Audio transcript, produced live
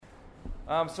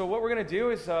So what we're going to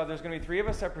do is there's going to be three of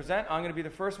us that present. I'm going to be the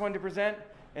first one to present.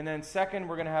 And then second,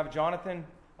 we're going to have Jonathan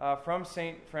from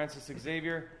St. Francis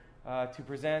Xavier to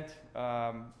present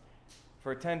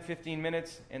for 10-15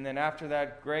 minutes. And then after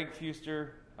that, Greg Fuster,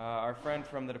 our friend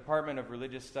from the Department of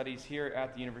Religious Studies here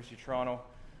at the University of Toronto,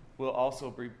 will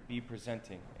also be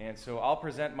presenting. And so I'll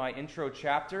present my intro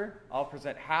chapter. I'll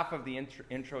present half of the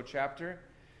intro chapter.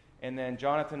 And then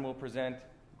Jonathan will present,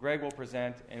 Greg will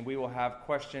present, and we will have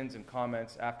questions and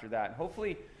comments after that. And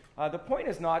hopefully, the point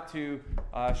is not to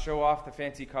show off the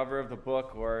fancy cover of the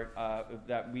book or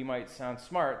that we might sound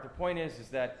smart. The point is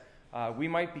that we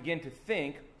might begin to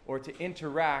think or to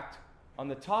interact on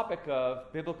the topic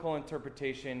of biblical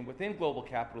interpretation within global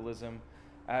capitalism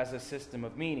as a system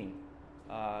of meaning.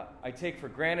 I take for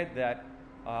granted that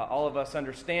all of us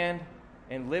understand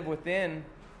and live within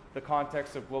the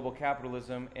context of global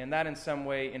capitalism, and that in some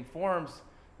way informs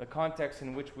the context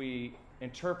in which we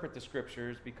interpret the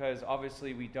scriptures, because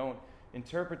obviously we don't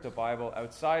interpret the Bible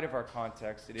outside of our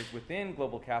context. It is within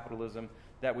global capitalism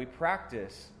that we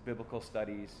practice biblical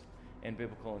studies and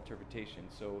biblical interpretation.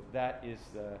 So that is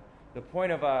the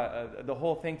point of the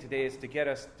whole thing today, is to get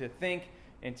us to think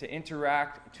and to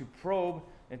interact, to probe,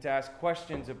 and to ask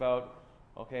questions about,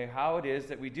 okay, how it is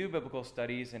that we do biblical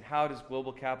studies, and how does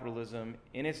global capitalism,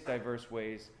 in its diverse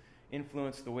ways,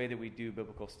 influence the way that we do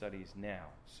biblical studies now.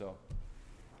 So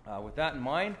with that in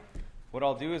mind, what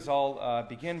I'll do is I'll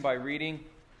begin by reading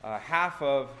half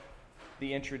of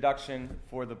the introduction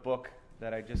for the book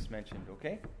that I just mentioned,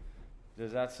 okay?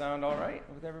 Does that sound all right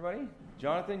with everybody?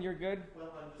 Jonathan, you're good?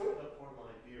 Well, I'm just going to form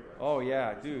my view. Right? Oh,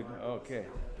 yeah, dude. Okay.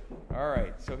 All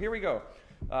right. So here we go.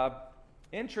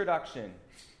 Introduction.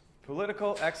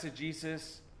 Political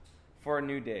exegesis for a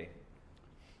new day.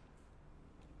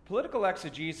 Political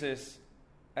exegesis,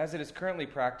 as it is currently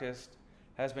practiced,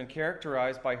 has been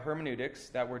characterized by hermeneutics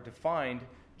that were defined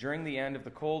during the end of the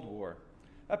Cold War,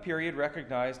 a period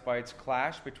recognized by its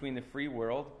clash between the free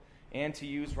world and, to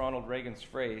use Ronald Reagan's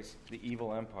phrase, the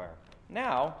evil empire.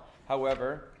 Now,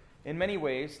 however, in many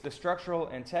ways, the structural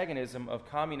antagonism of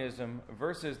communism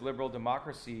versus liberal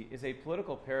democracy is a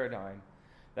political paradigm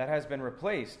that has been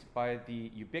replaced by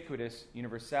the ubiquitous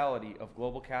universality of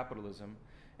global capitalism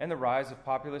and the rise of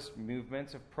populist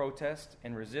movements of protest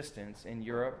and resistance in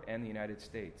Europe and the United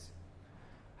States.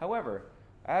 However,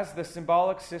 as the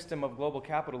symbolic system of global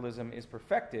capitalism is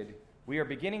perfected, we are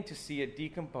beginning to see it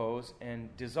decompose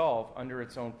and dissolve under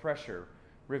its own pressure,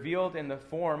 revealed in the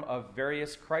form of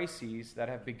various crises that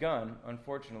have begun,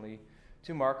 unfortunately,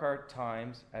 to mark our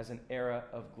times as an era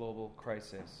of global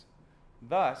crisis.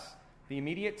 Thus, the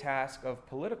immediate task of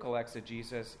political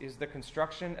exegesis is the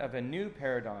construction of a new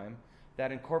paradigm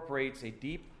that incorporates a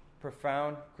deep,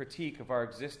 profound critique of our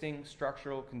existing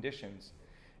structural conditions,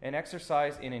 an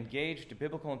exercise in engaged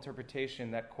biblical interpretation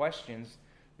that questions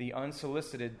the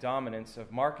unsolicited dominance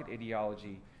of market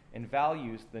ideology and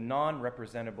values the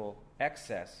non-representable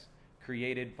excess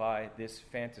created by this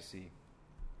fantasy.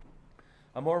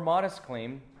 A more modest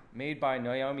claim made by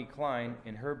Naomi Klein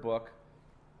in her book,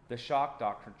 The Shock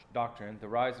Doctrine, The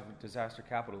Rise of Disaster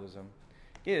Capitalism,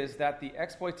 is that the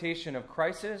exploitation of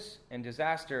crisis and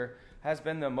disaster has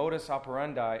been the modus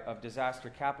operandi of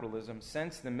disaster capitalism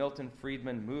since the Milton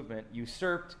Friedman movement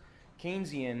usurped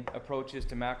Keynesian approaches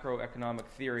to macroeconomic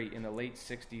theory in the late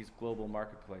 60s global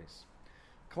marketplace.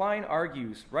 Klein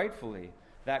argues, rightfully,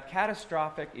 that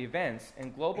catastrophic events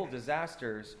and global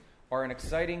disasters are an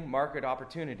exciting market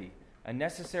opportunity, a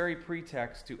necessary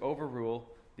pretext to overrule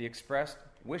the expressed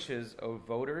wishes of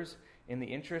voters in the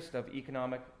interest of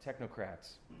economic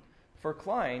technocrats. For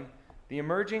Klein, the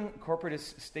emerging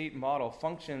corporatist state model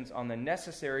functions on the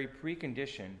necessary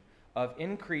precondition of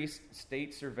increased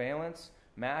state surveillance,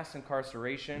 mass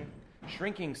incarceration,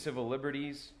 shrinking civil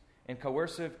liberties, and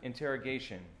coercive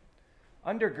interrogation.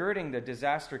 Undergirding the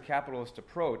disaster capitalist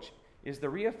approach is the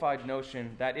reified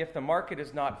notion that if the market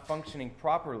is not functioning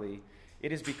properly,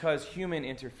 it is because human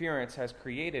interference has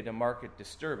created a market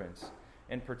disturbance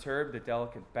and perturbed the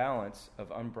delicate balance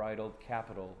of unbridled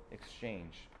capital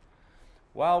exchange.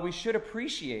 While we should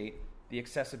appreciate the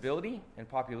accessibility and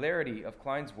popularity of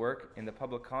Klein's work in the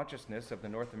public consciousness of the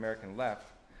North American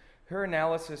left, her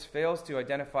analysis fails to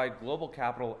identify global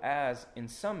capital as, in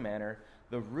some manner,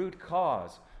 the root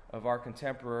cause of our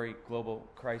contemporary global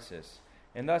crisis.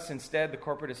 And thus, instead, the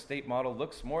corporate state model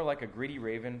looks more like a greedy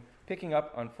raven picking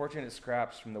up unfortunate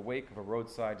scraps from the wake of a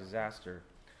roadside disaster.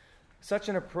 Such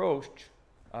an approach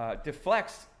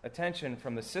deflects attention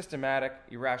from the systematic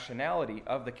irrationality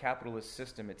of the capitalist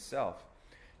system itself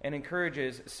and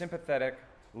encourages sympathetic,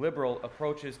 liberal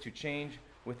approaches to change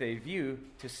with a view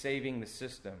to saving the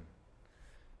system.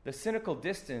 The cynical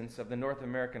distance of the North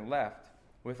American left,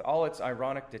 with all its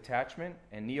ironic detachment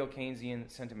and neo-Keynesian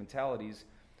sentimentalities,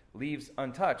 leaves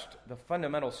untouched the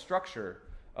fundamental structure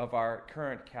of our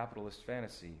current capitalist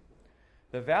fantasy.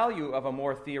 The value of a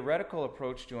more theoretical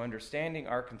approach to understanding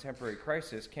our contemporary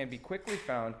crisis can be quickly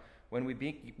found when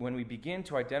we begin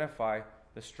to identify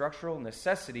the structural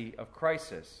necessity of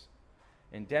crisis,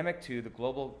 endemic to the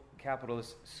global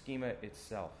capitalist schema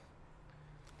itself.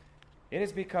 It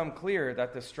has become clear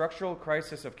that the structural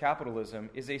crisis of capitalism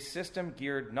is a system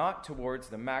geared not towards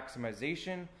the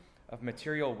maximization of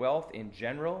material wealth in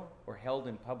general or held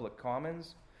in public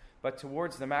commons, but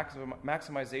towards the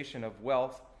maximization of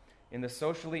wealth in the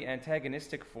socially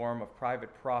antagonistic form of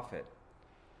private profit,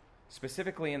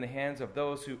 specifically in the hands of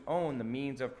those who own the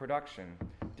means of production,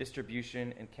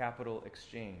 distribution, and capital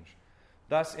exchange.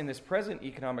 Thus, in this present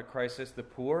economic crisis, the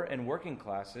poor and working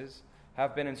classes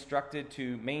have been instructed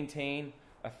to maintain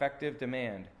effective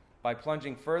demand by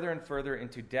plunging further and further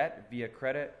into debt via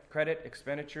credit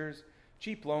expenditures,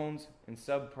 cheap loans, and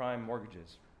subprime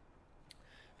mortgages.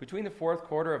 Between the fourth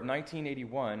quarter of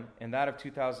 1981 and that of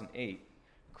 2008,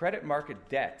 credit market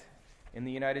debt in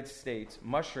the United States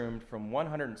mushroomed from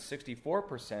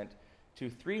 164% to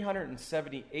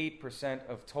 378%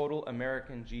 of total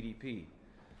American GDP,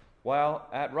 while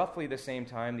at roughly the same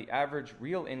time, the average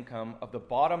real income of the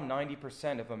bottom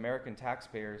 90% of American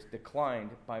taxpayers declined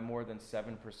by more than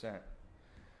 7%.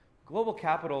 Global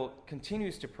capital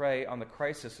continues to prey on the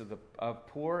crisis of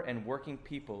poor and working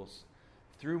peoples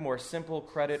through more simple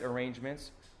credit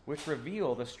arrangements which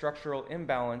reveal the structural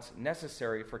imbalance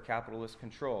necessary for capitalist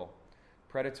control: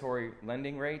 predatory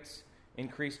lending rates,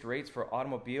 increased rates for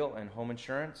automobile and home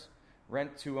insurance,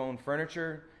 rent-to-own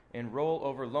furniture, and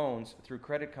rollover loans through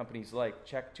credit companies like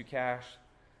Check to Cash,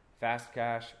 Fast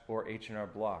Cash, or H&R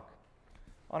Block.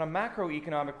 On a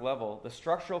macroeconomic level, the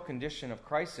structural condition of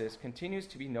crisis continues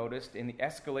to be noticed in the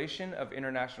escalation of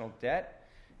international debt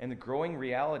and the growing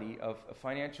reality of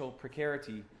financial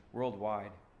precarity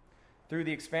worldwide. Through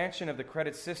the expansion of the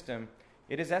credit system,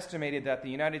 it is estimated that the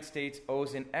United States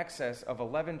owes in excess of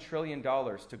 $11 trillion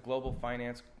to global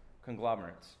finance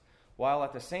conglomerates, while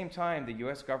at the same time the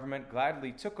U.S. government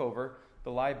gladly took over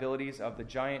the liabilities of the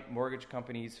giant mortgage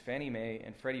companies Fannie Mae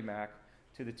and Freddie Mac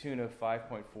to the tune of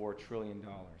 $5.4 trillion.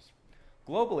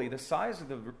 Globally, the size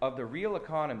of the real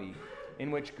economy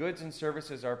in which goods and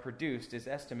services are produced is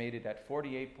estimated at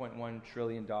 $48.1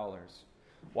 trillion,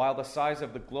 while the size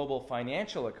of the global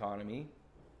financial economy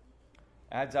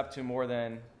adds up to more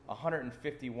than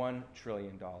 $151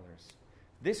 trillion.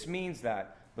 This means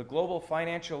that the global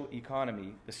financial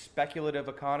economy, the speculative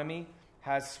economy,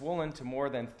 has swollen to more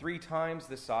than 3 times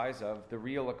the size of the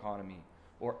real economy,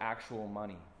 or actual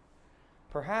money.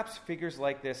 Perhaps figures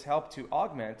like this help to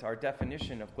augment our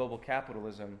definition of global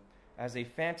capitalism as a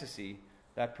fantasy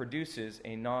that produces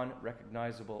a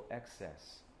non-recognizable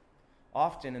excess,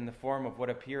 often in the form of what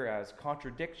appear as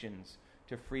contradictions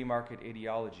to free market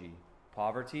ideology: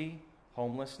 poverty,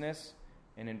 homelessness,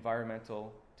 and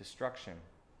environmental destruction.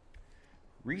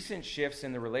 Recent shifts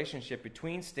in the relationship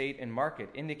between state and market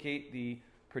indicate the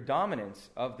predominance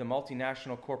of the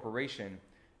multinational corporation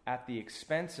at the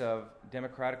expense of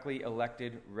democratically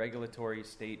elected regulatory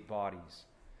state bodies.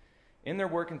 In their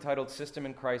work entitled System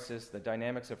in Crisis: The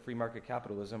Dynamics of Free Market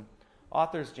Capitalism,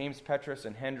 authors James Petrus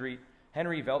and Henry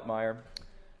Veltmeyer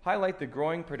highlight the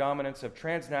growing predominance of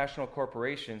transnational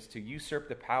corporations to usurp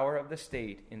the power of the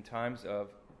state in times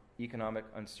of economic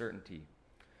uncertainty.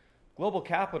 Global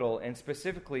capital, and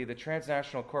specifically the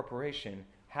transnational corporation,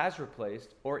 has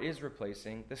replaced or is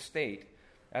replacing the state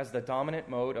as the dominant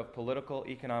mode of political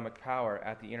economic power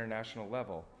at the international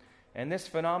level. And this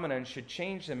phenomenon should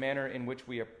change the manner in which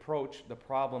we approach the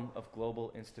problem of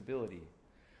global instability.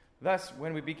 Thus,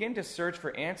 when we begin to search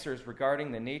for answers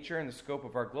regarding the nature and the scope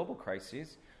of our global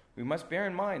crises, we must bear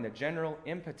in mind the general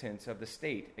impotence of the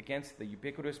state against the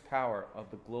ubiquitous power of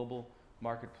the global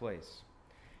marketplace.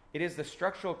 It is the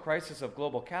structural crisis of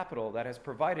global capital that has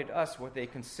provided us with a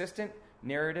consistent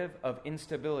narrative of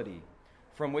instability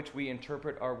from which we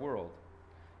interpret our world,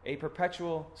 a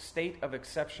perpetual state of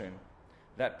exception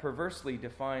that perversely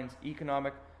defines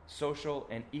economic, social,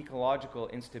 and ecological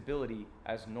instability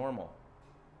as normal.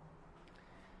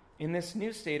 In this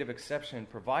new state of exception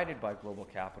provided by global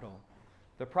capital,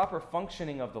 the proper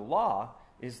functioning of the law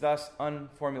is thus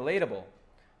unformulatable,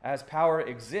 as power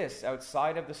exists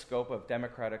outside of the scope of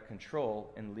democratic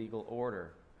control and legal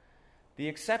order. The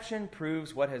exception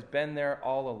proves what has been there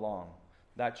all along,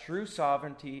 that true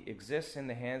sovereignty exists in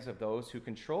the hands of those who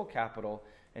control capital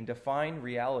and define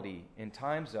reality in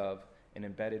times of an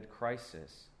embedded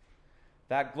crisis.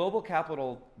 That global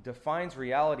capital defines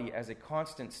reality as a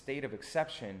constant state of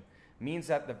exception means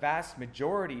that the vast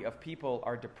majority of people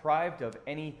are deprived of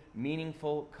any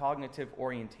meaningful cognitive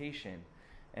orientation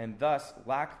and thus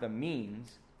lack the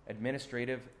means,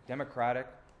 administrative, democratic,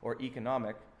 or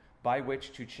economic, by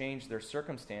which to change their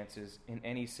circumstances in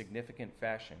any significant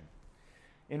fashion.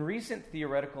 In recent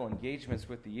theoretical engagements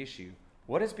with the issue,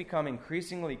 what has become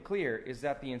increasingly clear is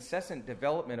that the incessant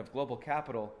development of global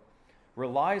capital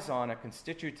relies on a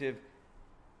constitutive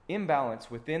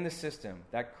imbalance within the system,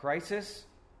 that crisis,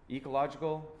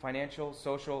 ecological, financial,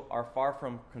 social, are far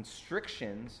from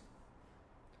constrictions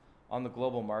on the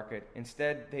global market.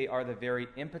 Instead, they are the very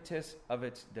impetus of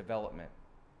its development.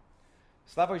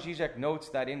 Slavoj Žižek notes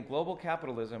that in global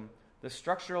capitalism, the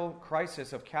structural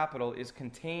crisis of capital is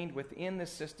contained within the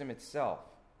system itself,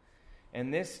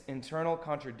 and this internal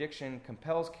contradiction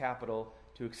compels capital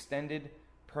to extended,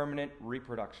 permanent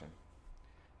reproduction.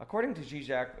 According to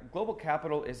Žižek, global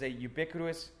capital is a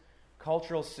ubiquitous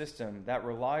cultural system that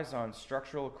relies on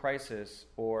structural crisis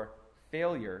or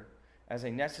failure as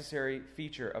a necessary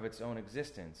feature of its own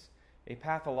existence, a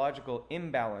pathological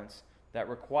imbalance that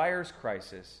requires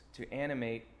crisis to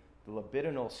animate the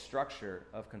libidinal structure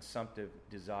of consumptive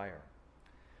desire.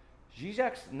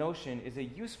 Žižek's notion is a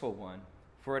useful one,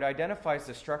 for it identifies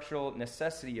the structural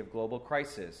necessity of global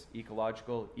crisis,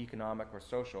 ecological, economic, or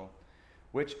social,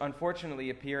 which unfortunately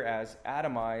appear as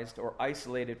atomized or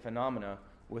isolated phenomena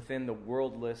within the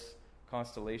worldless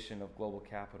constellation of global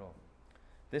capital.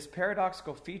 This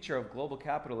paradoxical feature of global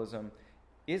capitalism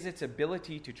is its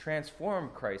ability to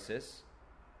transform crisis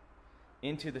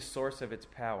into the source of its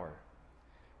power.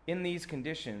 In these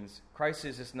conditions,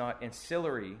 crisis is not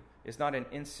an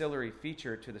ancillary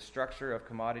feature to the structure of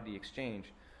commodity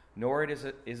exchange, nor is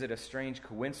it a strange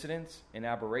coincidence and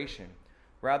aberration.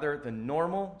 Rather, the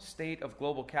normal state of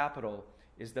global capital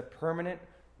is the permanent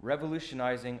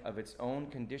revolutionizing of its own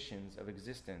conditions of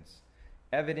existence,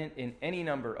 evident in any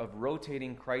number of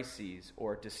rotating crises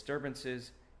or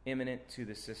disturbances imminent to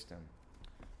the system.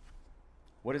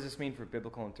 What does this mean for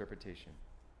biblical interpretation?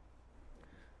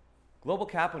 Global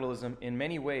capitalism in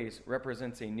many ways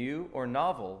represents a new or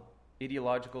novel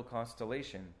ideological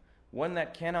constellation, one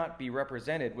that cannot be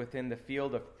represented within the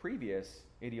field of previous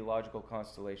ideological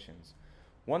constellations,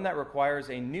 one that requires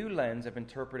a new lens of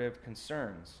interpretive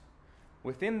concerns.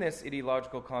 Within this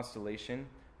ideological constellation,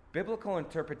 biblical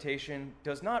interpretation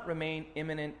does not remain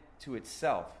immanent to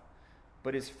itself,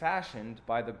 but is fashioned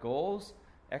by the goals,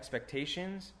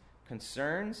 expectations,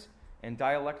 concerns, and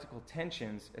dialectical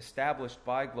tensions established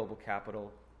by global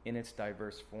capital in its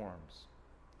diverse forms.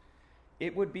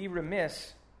 It would be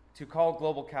remiss to call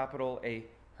global capital a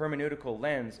hermeneutical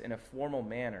lens in a formal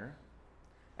manner,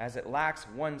 as it lacks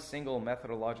one single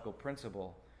methodological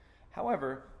principle.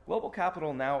 However, global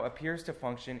capital now appears to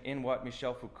function in what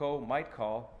Michel Foucault might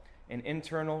call an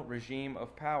internal regime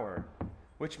of power,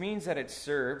 which means that it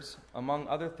serves, among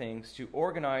other things, to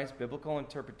organize biblical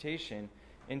interpretation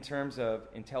in terms of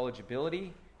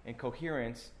intelligibility and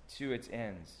coherence to its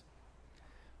ends.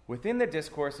 Within the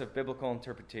discourse of biblical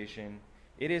interpretation,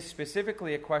 it is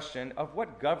specifically a question of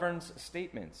what governs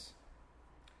statements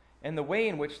and the way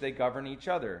in which they govern each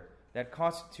other that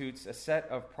constitutes a set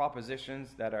of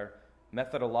propositions that are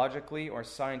methodologically or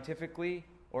scientifically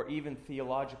or even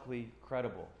theologically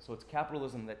credible. So it's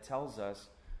capitalism that tells us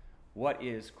what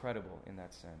is credible in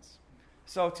that sense.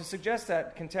 So to suggest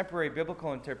that contemporary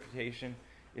biblical interpretation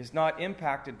is not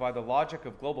impacted by the logic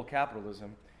of global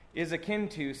capitalism is akin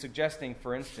to suggesting,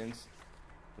 for instance,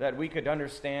 that we could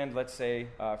understand, let's say,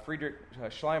 Friedrich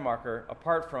Schleiermacher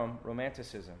apart from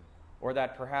Romanticism, or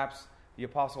that perhaps the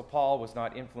Apostle Paul was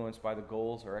not influenced by the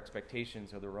goals or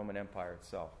expectations of the Roman Empire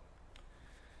itself.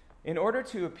 In order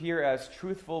to appear as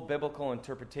truthful biblical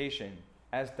interpretation,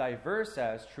 as diverse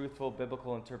as truthful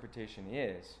biblical interpretation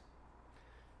is,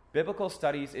 biblical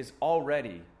studies is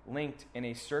already linked in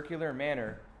a circular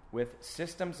manner with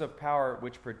systems of power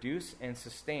which produce and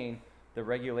sustain the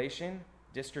regulation,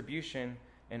 distribution,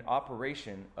 and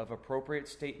operation of appropriate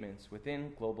statements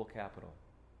within global capital.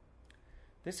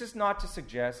 This is not to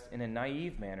suggest in a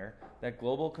naive manner that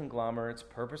global conglomerates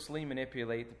purposely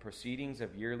manipulate the proceedings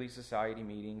of yearly society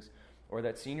meetings or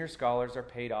that senior scholars are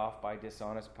paid off by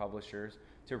dishonest publishers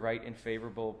to write in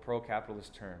favorable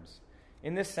pro-capitalist terms.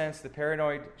 In this sense, the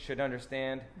paranoid should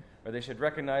understand, or they should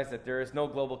recognize, that there is no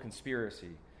global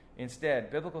conspiracy.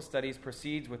 Instead, biblical studies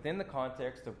proceeds within the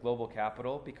context of global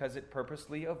capital because it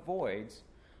purposely avoids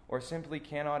or simply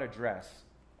cannot address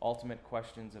ultimate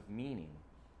questions of meaning.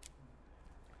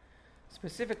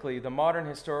 Specifically, the modern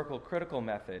historical critical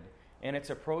method and its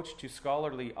approach to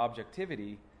scholarly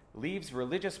objectivity leaves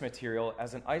religious material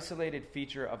as an isolated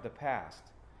feature of the past,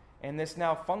 and this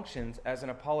now functions as an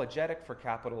apologetic for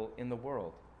capital in the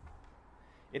world.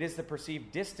 It is the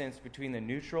perceived distance between the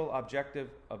neutral objective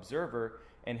observer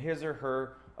and his or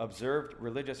her observed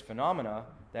religious phenomena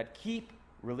that keep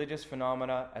religious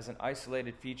phenomena as an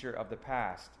isolated feature of the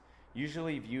past,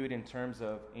 usually viewed in terms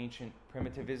of ancient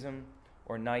primitivism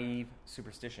or naive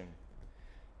superstition.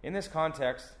 In this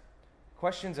context,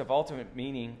 questions of ultimate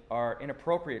meaning are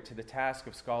inappropriate to the task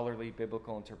of scholarly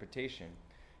biblical interpretation,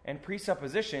 and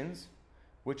presuppositions,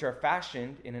 which are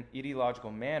fashioned in an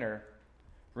ideological manner,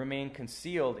 remain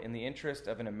concealed in the interest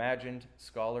of an imagined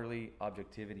scholarly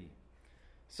objectivity.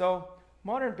 So,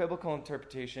 modern biblical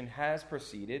interpretation has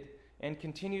proceeded and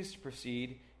continues to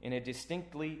proceed in a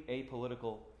distinctly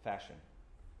apolitical fashion.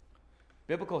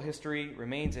 Biblical history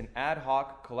remains an ad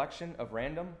hoc collection of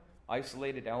random,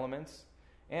 isolated elements,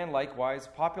 and likewise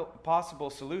possible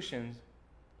solutions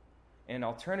and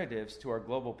alternatives to our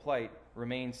global plight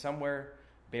remain somewhere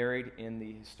buried in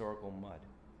the historical mud.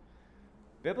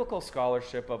 Biblical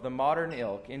scholarship of the modern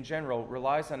ilk in general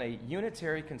relies on a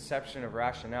unitary conception of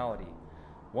rationality,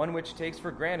 one which takes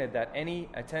for granted that any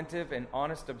attentive and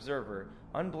honest observer,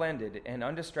 unblended and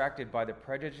undistracted by the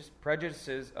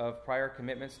prejudices of prior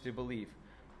commitments to belief,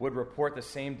 would report the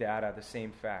same data, the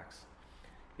same facts.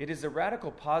 It is the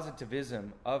radical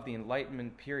positivism of the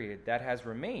Enlightenment period that has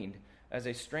remained as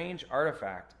a strange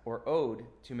artifact or ode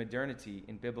to modernity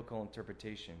in biblical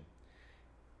interpretation,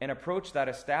 an approach that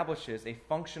establishes a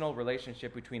functional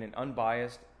relationship between an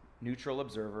unbiased, neutral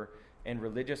observer and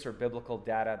religious or biblical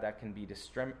data that can be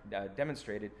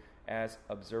demonstrated as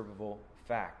observable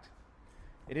fact.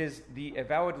 It is the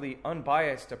avowedly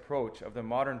unbiased approach of the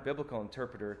modern biblical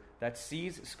interpreter that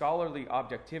sees scholarly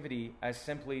objectivity as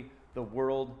simply the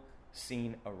world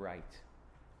seen aright.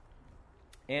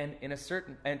 And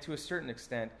to a certain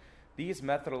extent, these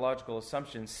methodological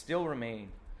assumptions still remain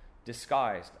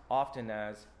disguised, often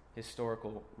as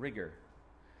historical rigor.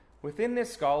 Within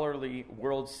this scholarly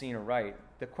world seen aright,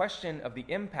 the question of the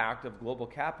impact of global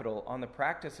capital on the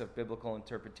practice of biblical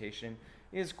interpretation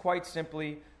is quite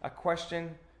simply a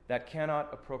question that cannot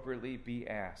appropriately be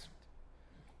asked.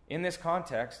 In this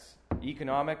context,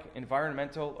 economic,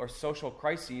 environmental, or social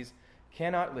crises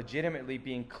cannot legitimately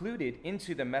be included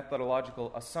into the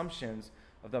methodological assumptions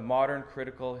of the modern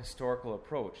critical historical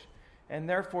approach, and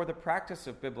therefore the practice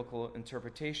of biblical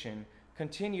interpretation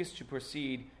continues to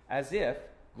proceed as if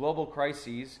global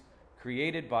crises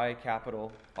created by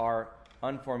capital are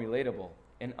unformulatable,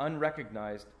 an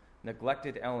unrecognized,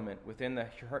 neglected element within the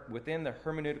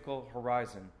hermeneutical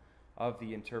horizon of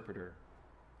the interpreter.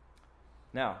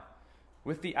 Now,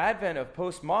 with the advent of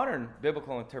postmodern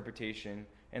biblical interpretation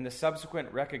and the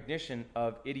subsequent recognition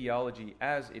of ideology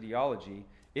as ideology,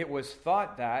 it was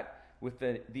thought that with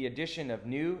the addition of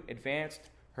new, advanced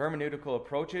hermeneutical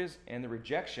approaches and the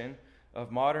rejection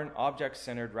of modern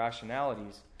object-centered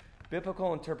rationalities,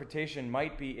 biblical interpretation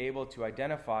might be able to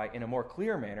identify in a more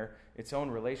clear manner its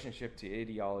own relationship to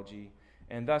ideology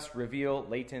and thus reveal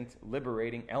latent,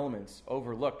 liberating elements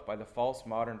overlooked by the false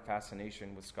modern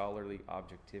fascination with scholarly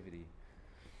objectivity.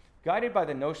 Guided by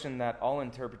the notion that all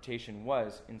interpretation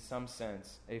was, in some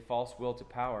sense, a false will to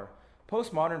power,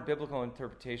 postmodern biblical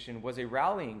interpretation was a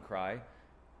rallying cry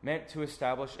meant to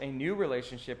establish a new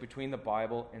relationship between the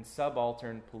Bible and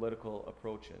subaltern political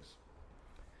approaches.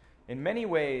 In many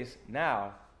ways,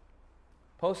 now,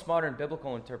 postmodern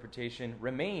biblical interpretation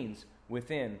remains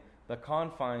within the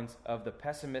confines of the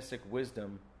pessimistic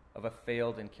wisdom of a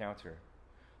failed encounter,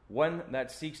 one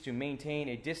that seeks to maintain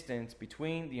a distance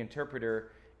between the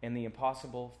interpreter and the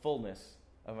impossible fullness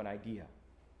of an idea.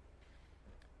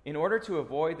 In order to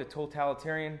avoid the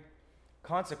totalitarian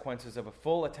consequences of a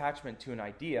full attachment to an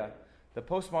idea, the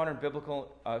postmodern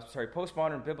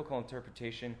biblical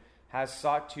interpretation has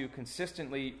sought to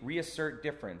consistently reassert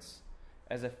difference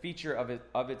as a feature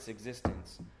of its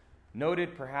existence,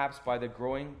 noted perhaps by the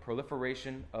growing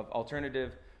proliferation of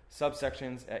alternative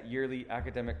subsections at yearly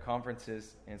academic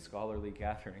conferences and scholarly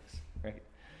gatherings. Right?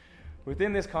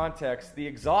 Within this context, the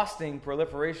exhausting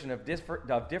proliferation of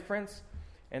difference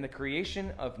and the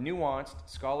creation of nuanced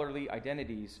scholarly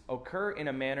identities occur in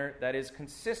a manner that is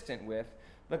consistent with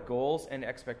the goals and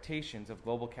expectations of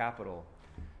global capital,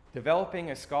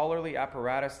 developing a scholarly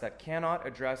apparatus that cannot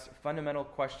address fundamental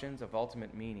questions of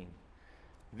ultimate meaning.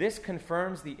 This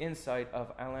confirms the insight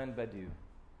of Alain Badiou,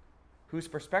 whose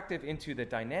perspective into the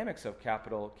dynamics of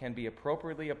capital can be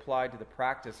appropriately applied to the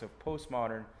practice of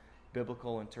postmodern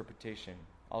biblical interpretation.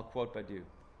 I'll quote Badiou.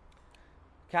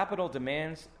 Capital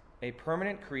demands a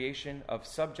permanent creation of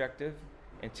subjective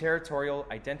and territorial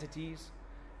identities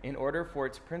in order for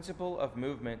its principle of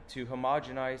movement to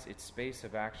homogenize its space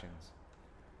of actions.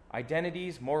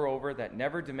 Identities, moreover, that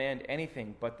never demand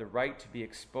anything but the right to be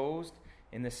exposed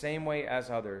in the same way as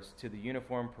others to the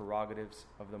uniform prerogatives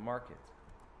of the market.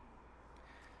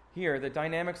 Here, the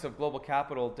dynamics of global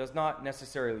capital does not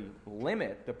necessarily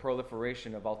limit the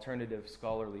proliferation of alternative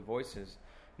scholarly voices,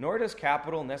 nor does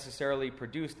capital necessarily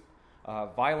produce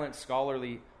violent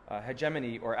scholarly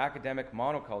hegemony or academic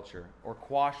monoculture or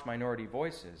quash minority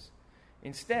voices.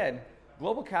 Instead,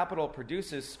 global capital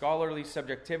produces scholarly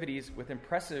subjectivities with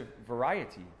impressive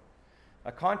variety,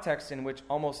 a context in which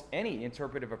almost any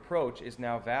interpretive approach is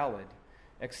now valid,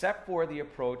 except for the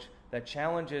approach that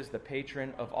challenges the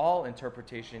patron of all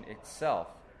interpretation itself,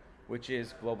 which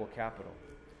is global capital.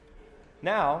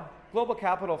 Now, global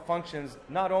capital functions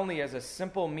not only as a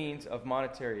simple means of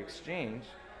monetary exchange,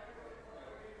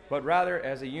 but rather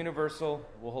as a universal...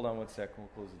 Well, hold on one sec. We'll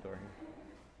close the door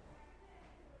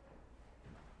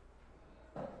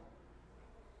here.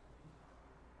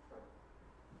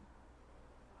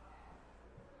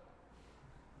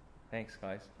 Thanks,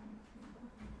 guys.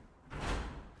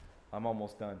 I'm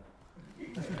almost done.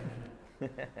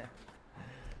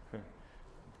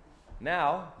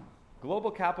 Now,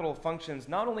 global capital functions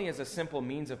not only as a simple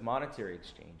means of monetary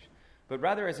exchange, but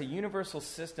rather as a universal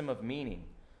system of meaning,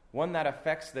 one that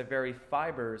affects the very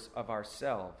fibers of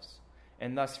ourselves,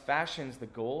 and thus fashions the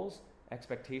goals,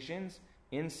 expectations,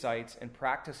 insights, and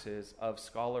practices of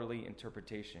scholarly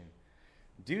interpretation.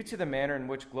 Due to the manner in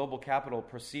which global capital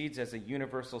proceeds as a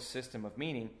universal system of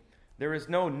meaning, there is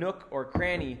no nook or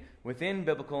cranny within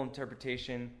biblical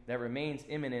interpretation that remains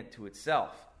immanent to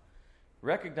itself.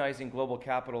 Recognizing global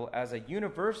capital as a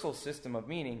universal system of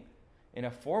meaning in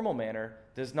a formal manner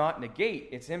does not negate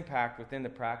its impact within the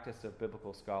practice of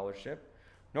biblical scholarship,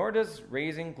 nor does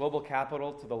raising global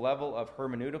capital to the level of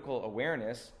hermeneutical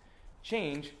awareness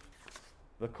change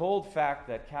the cold fact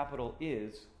that capital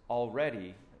is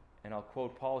already, and I'll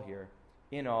quote Paul here,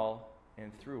 in all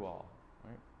and through all.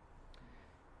 Right?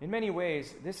 In many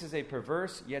ways, this is a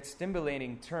perverse yet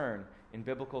stimulating turn in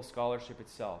biblical scholarship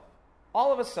itself.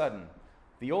 All of a sudden,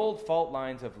 the old fault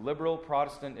lines of liberal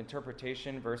Protestant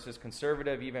interpretation versus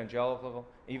conservative evangelical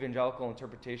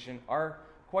interpretation are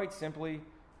quite simply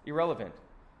irrelevant.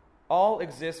 All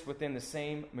exist within the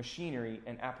same machinery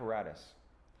and apparatus.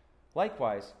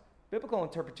 Likewise, biblical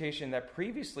interpretation that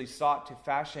previously sought to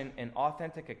fashion an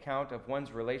authentic account of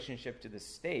one's relationship to the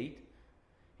state,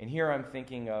 and here I'm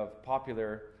thinking of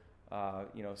popular,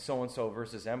 so-and-so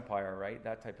versus empire, right?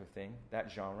 That type of thing, that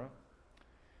genre.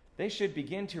 They should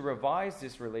begin to revise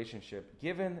this relationship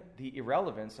given the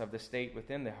irrelevance of the state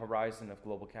within the horizon of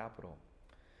global capital.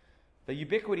 The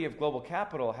ubiquity of global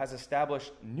capital has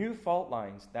established new fault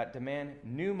lines that demand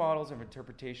new models of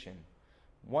interpretation,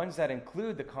 ones that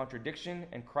include the contradiction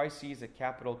and crises that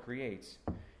capital creates,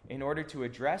 in order to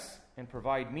address and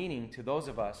provide meaning to those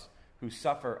of us who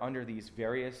suffer under these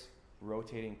various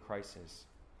rotating crises.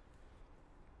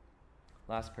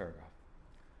 Last paragraph.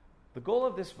 The goal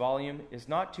of this volume is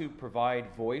not to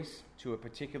provide voice to a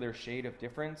particular shade of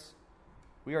difference.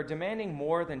 We are demanding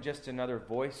more than just another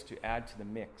voice to add to the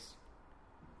mix.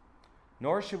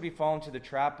 Nor should we fall into the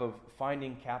trap of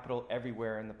finding capital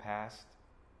everywhere in the past,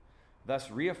 thus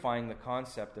reifying the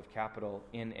concept of capital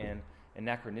in an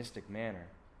anachronistic manner,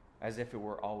 as if it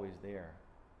were always there.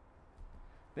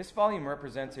 This volume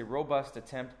represents a robust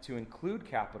attempt to include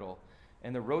capital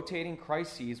and the rotating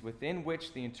crises within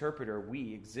which the interpreter,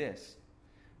 we, exist,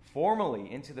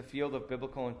 formally into the field of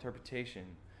biblical interpretation,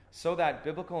 so that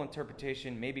biblical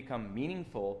interpretation may become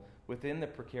meaningful within the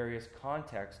precarious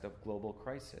context of global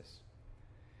crisis.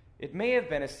 It may have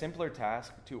been a simpler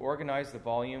task to organize the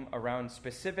volume around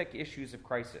specific issues of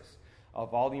crisis, a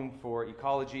volume for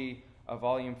ecology, a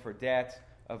volume for debt,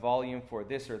 a volume for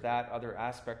this or that other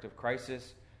aspect of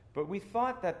crisis, but we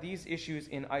thought that these issues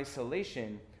in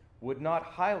isolation would not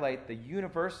highlight the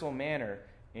universal manner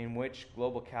in which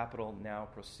global capital now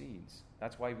proceeds.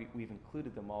 That's why we've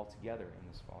included them all together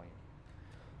in this volume.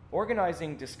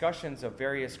 Organizing discussions of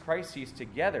various crises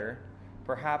together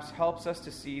perhaps helps us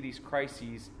to see these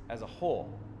crises as a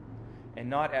whole and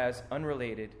not as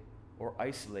unrelated or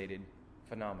isolated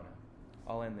phenomena.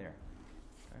 I'll end there.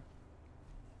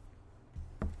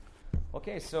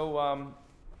 Okay, so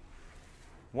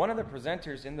one of the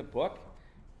presenters in the book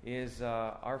is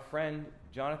our friend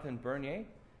Jonathan Bernier.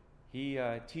 He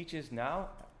teaches now.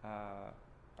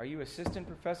 Are you assistant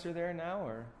professor there now,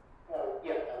 or?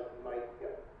 Yeah.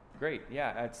 Great,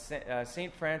 yeah, at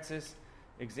St. Francis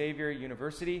Xavier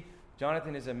University.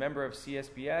 Jonathan is a member of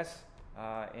CSBS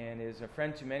and is a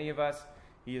friend to many of us.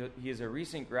 He is a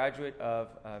recent graduate of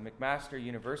McMaster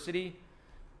University,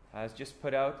 has just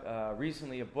put out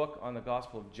recently a book on the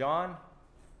Gospel of John.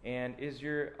 And is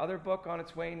your other book on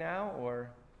its way now,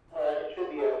 or? It should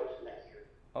be out next year.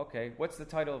 Okay. What's the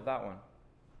title of that one?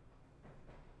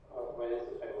 What is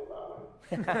the title of that one?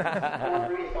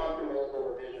 It's gone through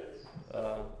multiple revisions.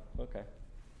 Okay.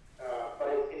 But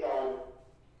it's on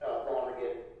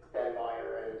Lonergan, Ben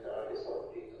Meyer, and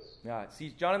Historical Jesus. Yeah. See,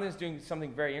 Jonathan's doing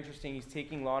something very interesting. He's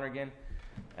taking Lonergan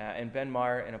and Ben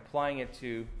Meyer and applying it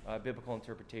to biblical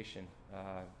interpretation,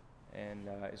 and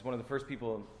is one of the first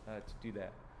people to do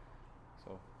that.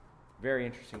 So, very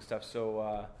interesting stuff.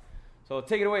 So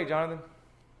take it away, Jonathan.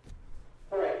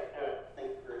 All right. Thank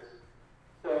you, Bruce.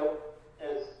 So,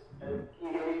 can you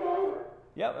hear me fine? Or?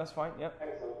 Yeah, that's fine. Yep.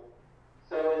 Excellent.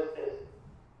 So, as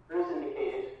Bruce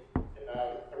indicated,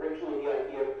 originally the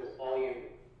idea of this volume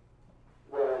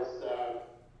was,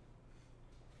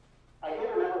 I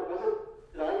can't remember,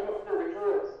 did I come up with the original or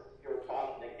was you were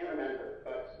talking? I can't remember,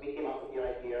 but we came up with the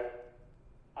idea.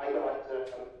 I got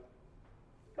busy,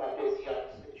 I finished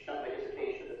up my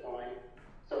dissertation at the time,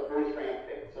 so Bruce ran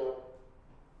it. So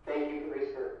thank you,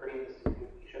 Bruce, for bringing this to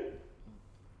completion.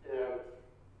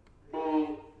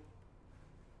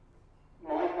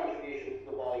 My contribution to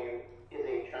the volume is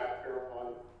a chapter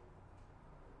on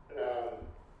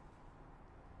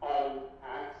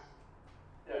Acts,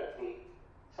 the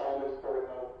Solomon's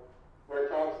Portico, where it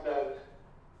talks about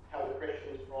how the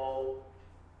Christians fall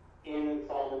in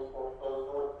Solomon's Portico,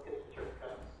 or the church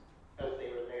comes as they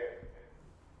were there.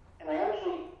 And I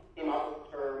actually came up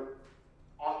with the term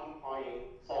occupying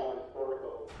Solomon's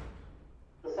Portico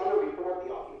the summer before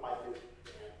the Occupy movement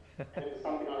began. And it was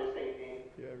something I was thinking,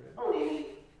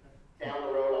 maybe down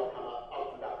the road I'll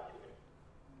come back to it.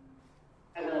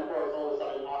 And then of course all of a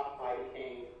sudden Occupy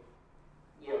became,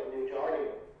 the new jargon.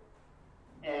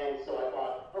 And so I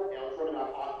thought, okay, I'll sort of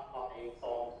not occupying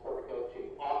Solomon's Portico to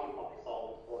occupy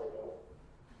Solomon's Portico.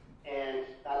 And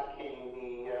that became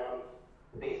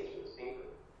the basis for this paper.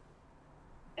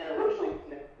 And originally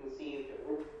the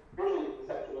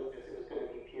conception was this, it was going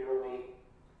to be purely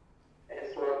a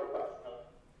historical question of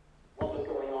what was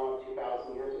going on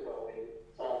 2,000 years ago in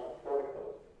Solomon's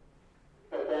Portico.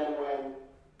 But then when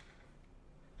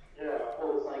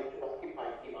all this language of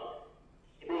occupying came up,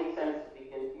 it made sense to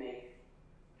begin to make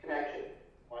connection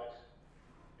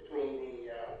between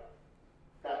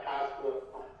that past political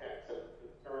context and the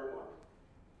current one.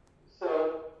 So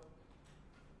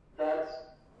that's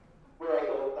where I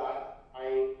go with that.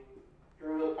 I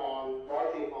drew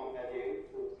largely upon Badu,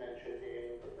 who was mentioned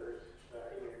in the first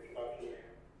in your introduction there,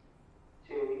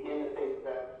 to begin to think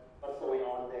about what's going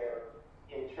on there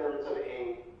in terms of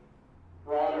a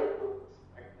broader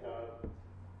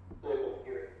political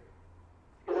theory.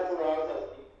 Because that allows us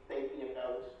to be thinking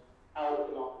about how the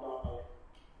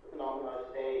phenomena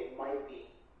today might be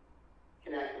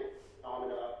connected to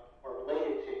phenomena or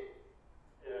related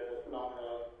to the phenomena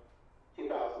of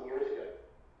 2,000 years ago.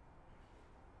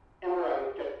 And where I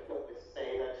would just go to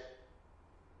say that,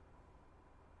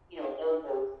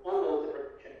 all those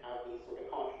that have these sort of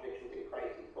contradictions and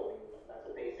crises going on. That's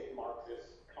a basic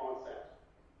Marxist concept.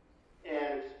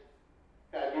 And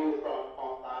Badu was brought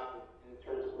upon that in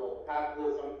terms of global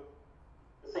capitalism.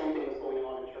 The same thing was going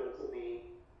on in terms of the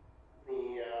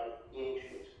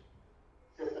ancient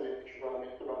system in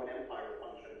which the Roman Empire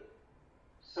functioned.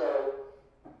 So,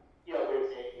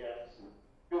 there's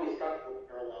a really structural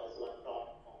parallels that I'm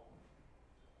talking about.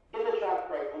 In the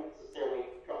chapter, I don't necessarily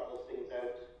draw those things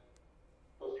out,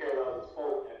 those parallels as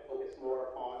full. I focus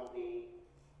more on the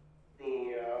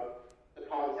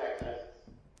context as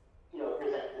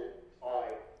presented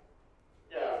by.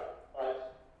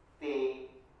 But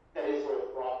that is sort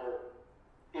of broader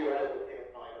theoretical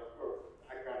paradigm or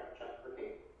background which I'm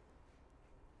working.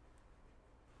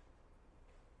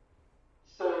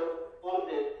 So a lot of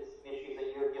the issues that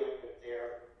you're dealing with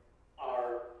there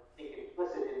are, I think,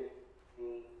 implicit in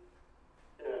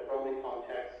the Roman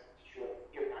context, issue of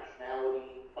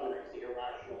irrationality, fundamentally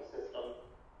irrational system,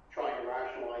 trying to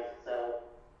rationalize itself.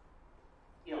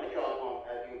 I draw upon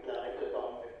Badu for that. I could have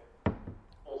gone with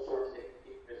all sorts of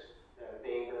different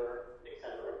Weber, etc.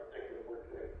 I could have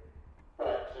worked with.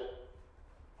 But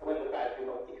I went with Badu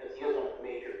because he is one of the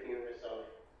major theorists of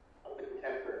the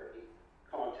contemporary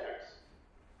context.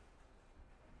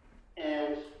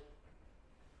 And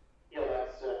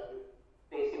that's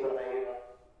basically what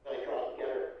I draw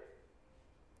together.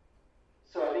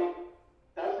 So I think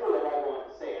that's really what I wanted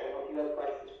to say. I don't know if you have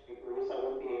questions for me, Bruce. I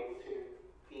wouldn't be able to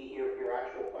be here for your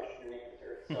actual question and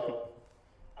answer. So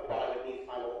I thought I would leave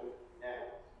time open now.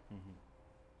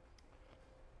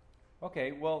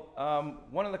 Okay, well,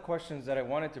 one of the questions that I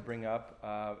wanted to bring up,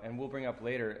 and we'll bring up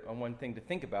later, one thing to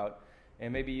think about,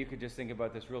 and maybe you could just think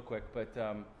about this real quick, but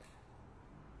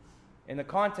in the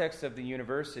context of the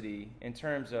university, in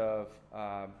terms of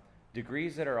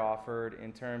degrees that are offered,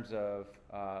 in terms of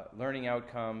learning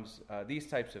outcomes, these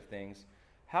types of things,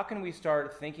 how can we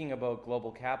start thinking about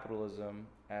global capitalism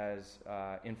as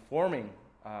informing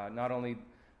not only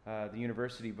the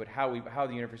university, but how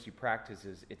the university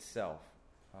practices itself?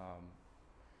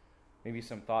 Maybe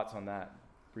some thoughts on that,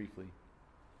 briefly.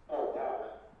 Oh, wow.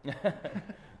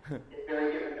 It's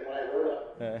very different than what I wrote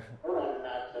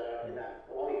on in that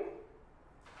volume.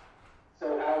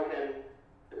 So how can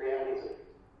the realities of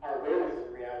our awareness of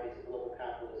the realities of global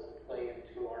capitalism play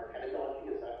into our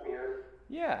pedagogy? Is that where?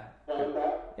 Yeah.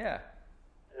 That? Yeah.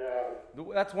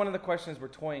 That's one of the questions we're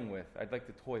toying with. I'd like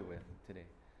to toy with today.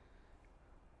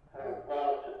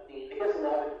 Well, I guess a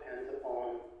lot of it depends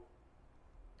upon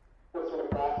what sort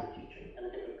of class you're teaching and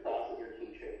the different classes you're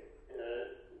teaching.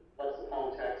 What's the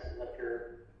context and what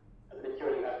the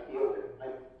material you have to deal with.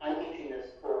 I'm teaching this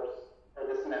course, or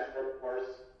this semester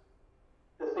course,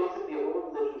 that's basically a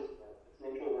world religions course. It's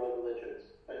an intro to world religions,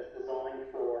 but it's designed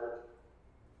for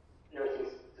nursing,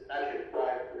 it's actually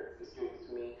required for nursing students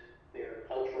to meet their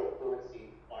cultural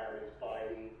fluency requirements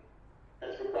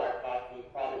that's required by the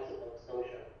province of Nova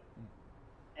Scotia.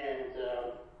 And,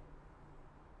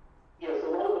 so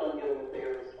a lot of what I'm dealing with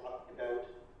there is talking about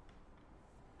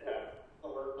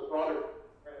the broader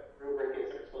rubric is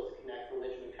they're supposed to connect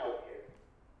religion and healthcare.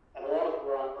 And a lot of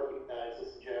where I'm working with that is to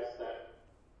suggest that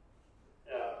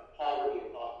poverty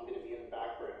is often going to be in the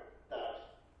background,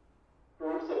 that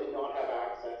groups that do not have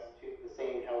access to the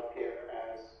same healthcare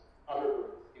as other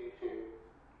groups due to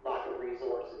lack of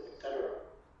resources, etc.,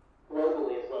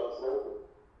 globally as well as locally,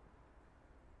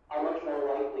 are much more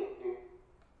likely to,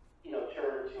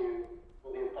 turn to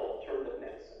what we would call alternative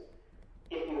medicine.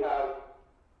 If you have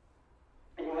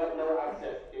no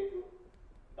access to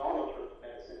non-alternative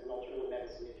medicine, and alternative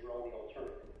medicine is your only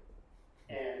alternative.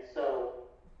 And so,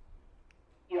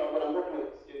 what I'm working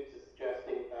with students is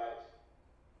suggesting that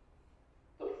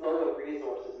the flow of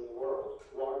resources in the world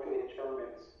largely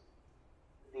determines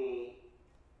the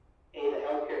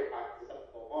healthcare practices that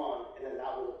will go on, and then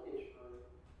that will in turn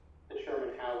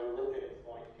determine how religion is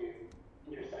going to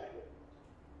intersect with it.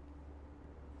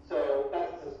 So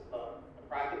that's just a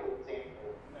practical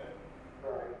example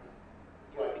where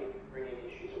I think we bring in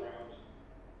issues around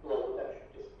global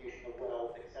distribution of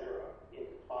wealth, etc.,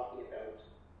 into talking about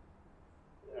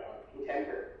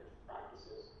contemporary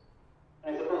practices.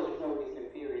 And I suppose there's no reason in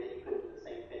theory that you couldn't do the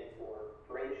same thing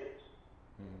for ancient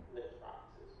religious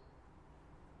practices.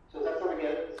 So is that sort of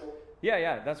get it?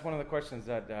 Yeah, that's one of the questions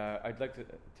that I'd like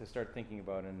to start thinking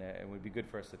about, and it would be good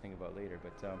for us to think about later.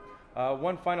 But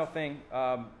one final thing,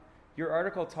 your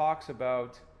article talks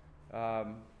about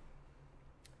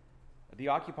the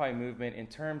Occupy movement in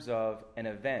terms of an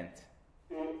event,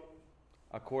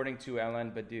 according to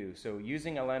Alain Badiou. So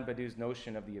using Alain Badiou's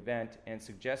notion of the event and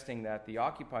suggesting that the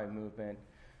Occupy movement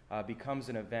becomes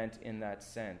an event in that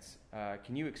sense.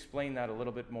 Can you explain that a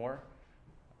little bit more?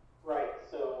 Right.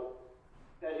 So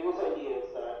Badiou's idea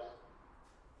is that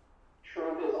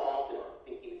truth is often, or I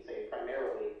think you would say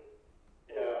primarily,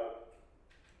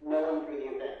 knowing through the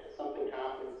event that something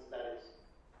happens that is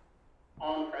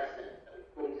unprecedented,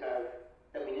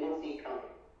 that we didn't see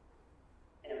coming,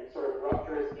 and sort of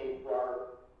ruptures into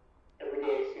our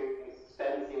everyday experience,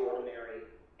 suspends the ordinary,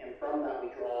 and from that we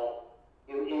draw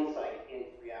new insight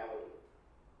into reality.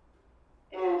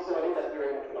 And so I think that's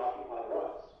very much what Occupy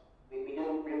was. We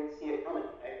didn't really see it coming.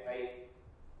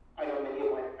 I know many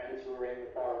of my friends who were in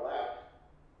the far left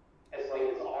as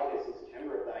late as August and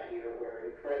September of that year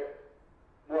were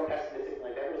more pessimistic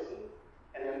than I've ever seen.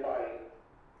 And then by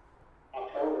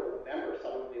October, November,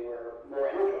 suddenly we're more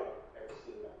energized than I've ever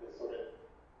seen. This sort of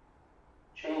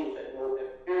change that very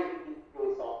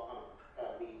really saw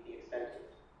the extent of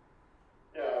it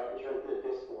in terms of the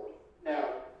discourse.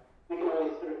 Now, we can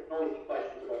always be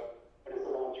questions about what is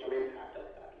the long-term impact of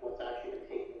that, what's actually been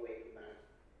taken away from that.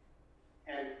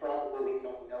 And probably we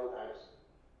don't know that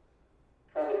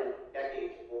probably from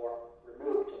decades more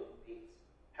removed, and we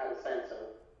have a sense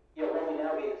of, we're only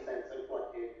now getting a sense of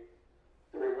what did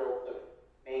the revolt of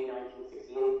May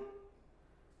 1968,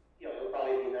 it'll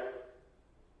probably be there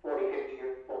 40, 50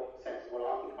 years before we sense of what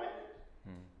Occupy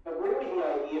meant. But really the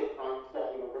idea of Congress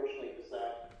volume originally was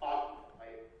that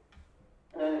Occupy,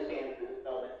 and I understand through the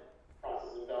development process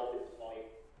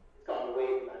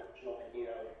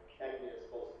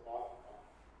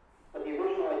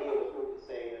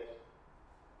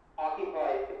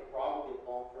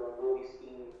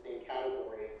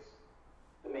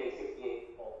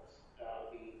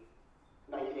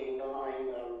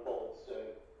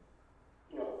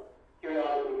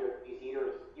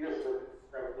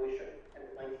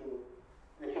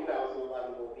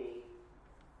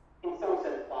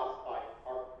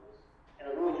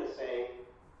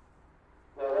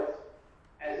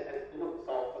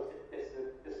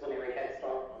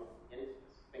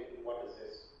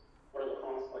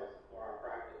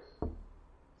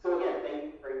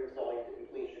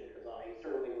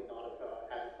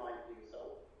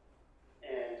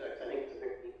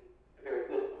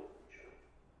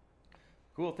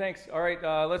Cool, thanks. All right,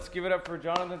 let's give it up for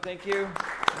Jonathan. Thank you.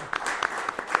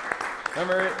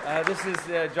 Remember, this is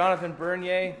Jonathan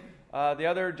Bernier. The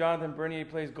other Jonathan Bernier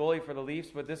plays goalie for the Leafs,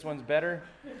 but this one's better.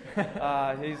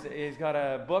 He's got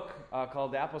a book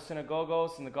called The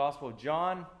Aposynagogues and the Gospel of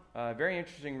John. Very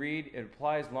interesting read. It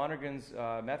applies Lonergan's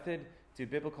method to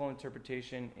biblical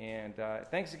interpretation. And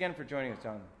thanks again for joining us,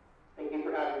 John. Thank you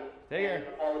for having me. Take care. And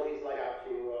apologies, I have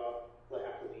to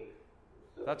leave.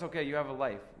 So. That's okay. You have a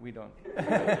life. We don't.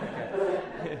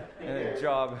 Okay. And a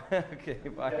job. Okay.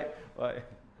 Bye. Bye.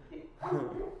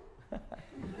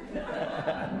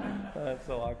 That's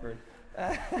so awkward.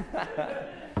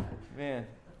 Man.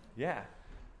 Yeah.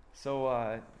 So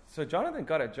Jonathan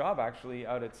got a job actually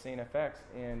out at St. FX,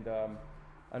 and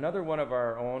another one of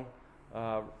our own,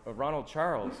 Ronald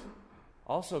Charles,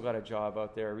 also got a job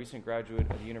out there, a recent graduate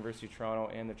of the University of Toronto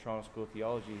and the Toronto School of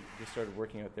Theology, just started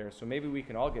working out there. So maybe we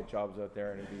can all get jobs out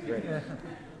there and it'd be great.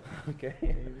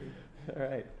 Okay. All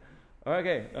right.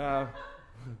 Okay.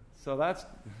 So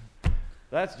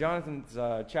that's Jonathan's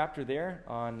chapter there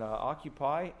on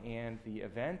Occupy and the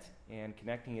event and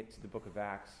connecting it to the book of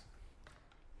Acts.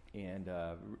 And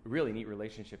really neat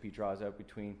relationship he draws out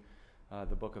between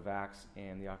the book of Acts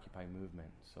and the Occupy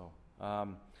movement. So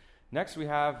next we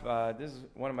have, this is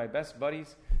one of my best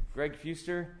buddies, Greg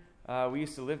Fuster. We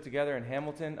used to live together in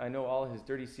Hamilton. I know all his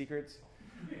dirty secrets,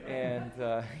 and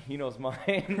he knows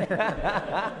mine.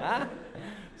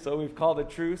 So we've called a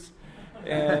truce.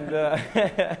 And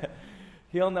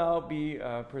he'll now be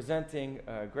presenting.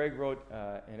 Greg wrote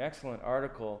an excellent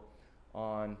article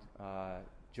on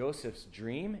Joseph's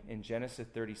dream in Genesis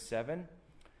 37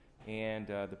 and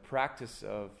the practice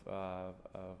of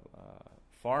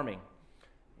farming,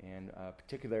 and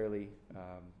particularly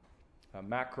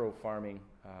macro farming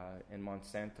in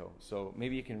Monsanto. So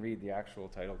maybe you can read the actual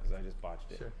title because I just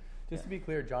botched it. Sure. Just to be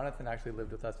clear, Jonathan actually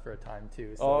lived with us for a time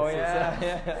too. So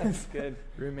That's good.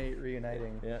 Roommate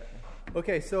reuniting. Yeah.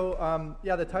 Okay, so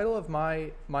the title of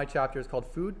my chapter is called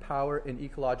Food, Power, and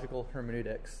Ecological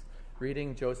Hermeneutics,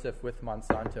 reading Joseph with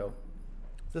Monsanto.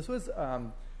 This was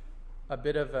a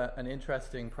bit of an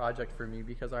interesting project for me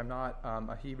because I'm not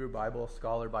a Hebrew Bible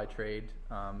scholar by trade.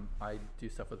 I do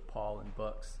stuff with Paul and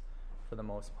books for the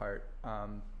most part.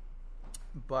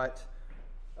 But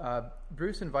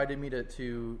Bruce invited me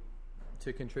to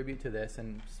contribute to this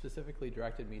and specifically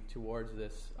directed me towards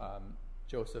this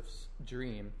Joseph's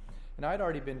dream. And I had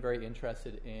already been very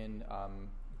interested in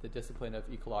the discipline of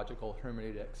ecological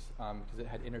hermeneutics because it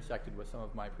had intersected with some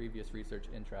of my previous research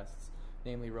interests,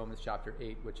 namely Romans chapter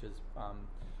 8, which is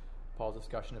Paul's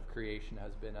discussion of creation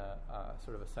has been a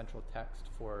sort of a central text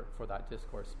for that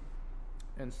discourse.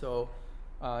 And so,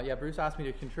 Bruce asked me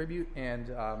to contribute,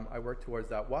 and I worked towards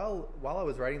that. While I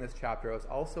was writing this chapter, I was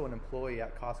also an employee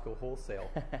at Costco Wholesale.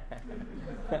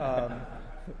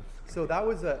 So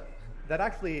that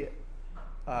actually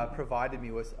provided me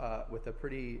with a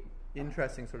pretty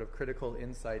interesting sort of critical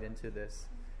insight into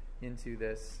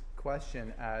this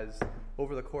question, as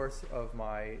over the course of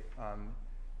my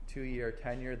 2-year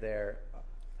tenure there,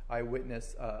 I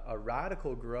witnessed a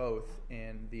radical growth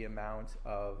in the amount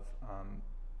of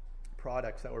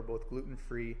products that were both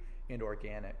gluten-free and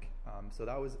organic. So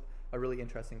that was a really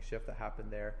interesting shift that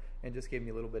happened there, and just gave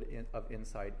me a little bit of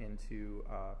insight into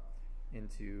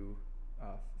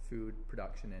food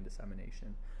production and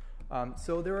dissemination.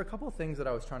 So there were a couple of things that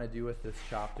I was trying to do with this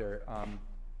chapter.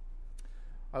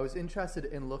 I was interested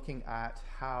in looking at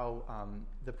how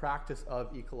the practice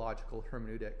of ecological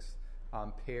hermeneutics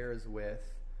pairs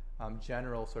with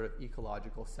general sort of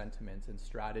ecological sentiments and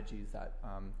strategies that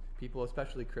people,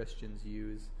 especially Christians,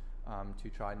 use to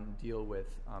try and deal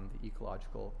with the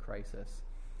ecological crisis.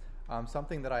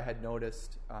 Something that I had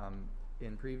noticed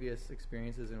in previous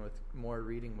experiences and with more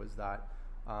reading was that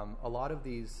a lot of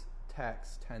these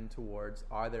texts tend towards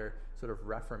either sort of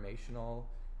reformational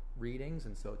readings,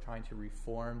 and so trying to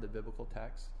reform the biblical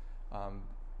text,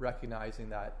 recognizing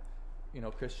that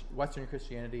Western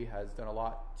Christianity has done a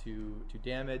lot to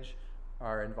damage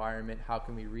our environment. How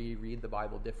can we reread the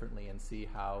Bible differently and see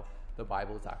how the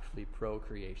Bible is actually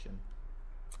pro-creation?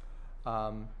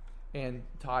 And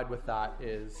tied with that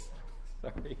is...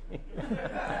 Sorry.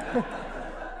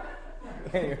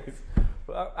 Anyways,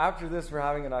 after this, we're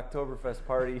having an Oktoberfest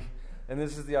party, and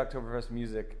this is the Oktoberfest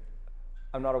music.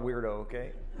 I'm not a weirdo,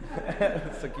 okay?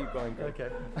 So keep going. Okay.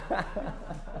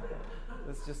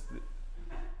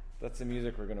 That's the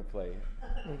music we're going to play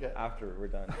after we're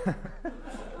done.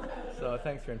 So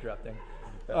thanks for interrupting.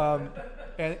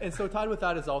 And so tied with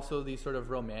that is also these sort of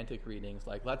romantic readings,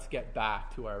 like let's get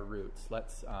back to our roots.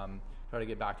 Let's try to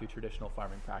get back to traditional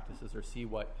farming practices, or see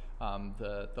what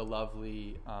the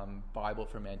lovely Bible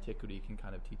from antiquity can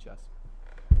kind of teach us.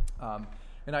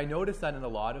 And I noticed that in a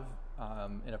lot of,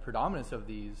 in a predominance of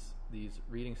these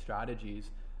reading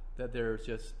strategies, that there's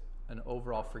just an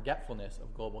overall forgetfulness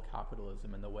of global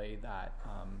capitalism and the way that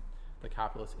the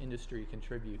capitalist industry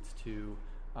contributes to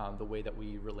the way that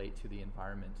we relate to the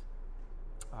environment.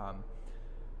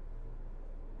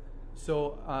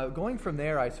 So going from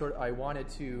there, I wanted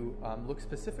to look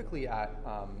specifically at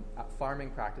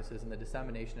farming practices and the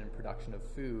dissemination and production of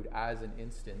food as an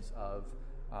instance of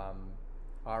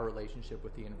our relationship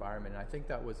with the environment. And I think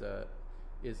that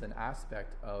is an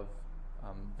aspect of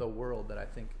the world that I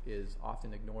think is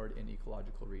often ignored in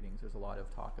ecological readings. There's a lot of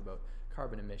talk about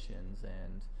carbon emissions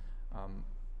and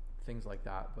things like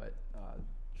that, but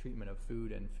treatment of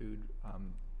food and food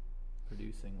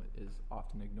producing is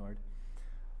often ignored.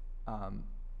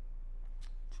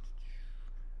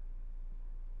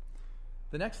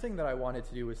 The next thing that I wanted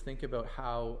to do was think about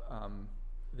how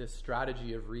this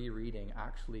strategy of rereading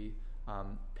actually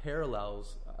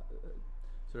parallels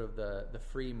sort of the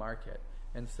free market.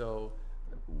 And so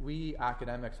we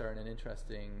academics are in an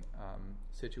interesting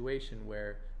situation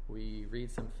where we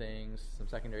read some things, some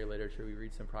secondary literature, we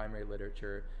read some primary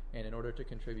literature, and in order to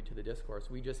contribute to the discourse,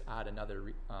 we just add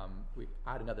another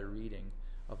reading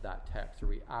of that text, or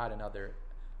we add another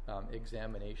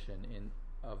examination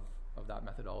of that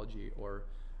methodology or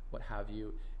what have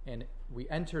you, and we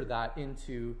enter that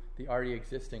into the already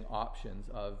existing options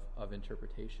of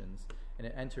interpretations, and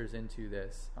it enters into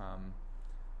this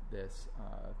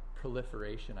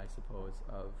proliferation, I suppose,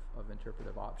 of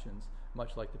interpretive options,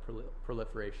 much like the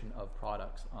proliferation of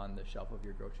products on the shelf of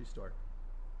your grocery store.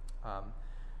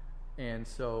 And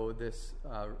so this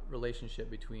relationship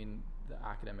between the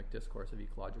academic discourse of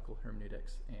ecological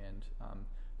hermeneutics and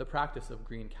the practice of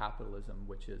green capitalism,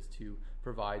 which is to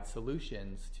provide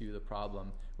solutions to the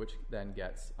problem, which then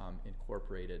gets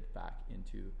incorporated back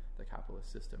into the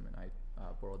capitalist system. And I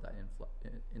borrowed that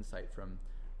insight from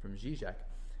Zizek.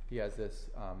 He has this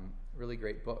really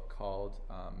great book called,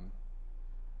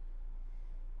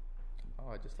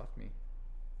 it just left me.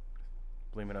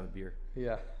 Blame it on the beer.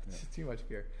 Yeah. Too much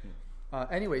beer.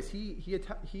 Anyways, he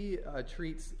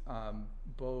treats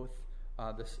both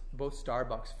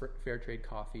Starbucks fair trade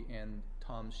coffee and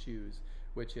Tom's Shoes,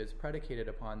 which is predicated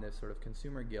upon this sort of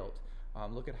consumer guilt.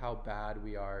 Look at how bad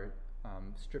we are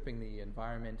stripping the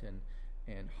environment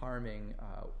and harming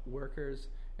workers,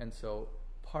 and so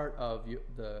part of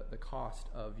the cost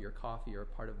of your coffee, or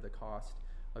part of the cost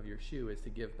of your shoe, is to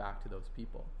give back to those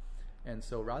people. And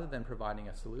so rather than providing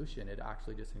a solution, it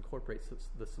actually just incorporates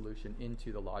the solution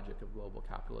into the logic of global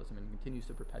capitalism and continues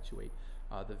to perpetuate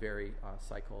the very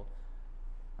cycle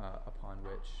upon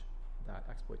which that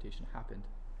exploitation happened.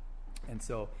 And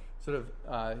so sort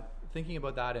of thinking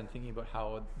about that and thinking about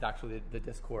how actually the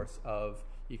discourse of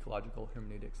ecological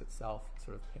hermeneutics itself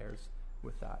sort of pairs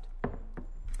with that.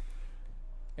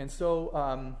 And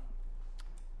so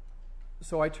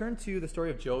so I turned to the story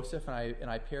of Joseph,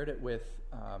 and I paired it with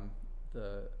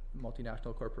the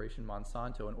multinational corporation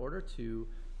Monsanto in order to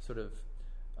sort of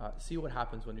see what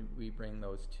happens when we bring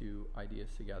those two ideas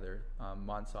together.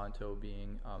 Monsanto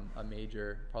being a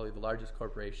major, probably the largest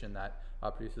corporation that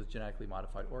produces genetically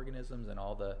modified organisms and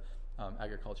all the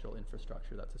agricultural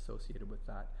infrastructure that's associated with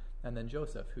that. And then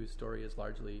Joseph, whose story is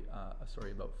largely a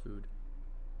story about food.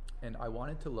 And I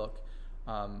wanted to look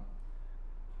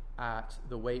at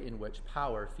the way in which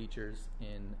power features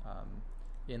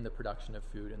in the production of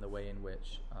food, and the way in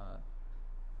which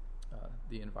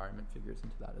the environment figures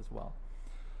into that as well.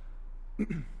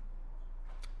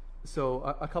 So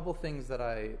a couple things that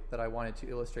I wanted to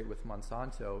illustrate with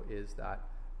Monsanto is that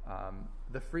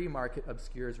the free market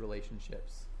obscures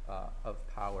relationships of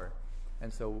power,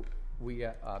 and so we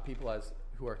people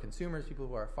who are consumers, people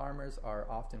who are farmers, are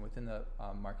often within the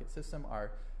market system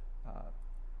are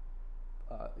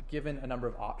given a number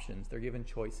of options. They're given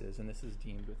choices, and this is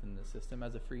deemed within the system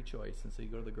as a free choice. And so you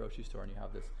go to the grocery store and you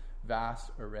have this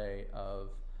vast array of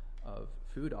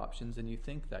food options, and you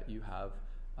think that you have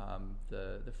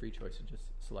the free choice to just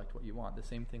select what you want. The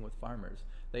same thing with farmers.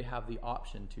 They have the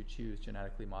option to choose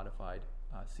genetically modified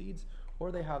seeds,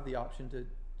 or they have the option to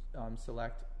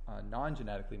select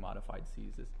non-genetically modified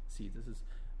seeds. This is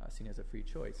seen as a free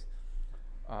choice.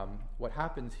 What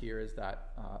happens here is that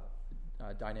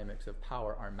dynamics of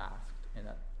power are masked, and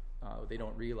that they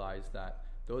don't realize that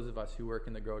those of us who work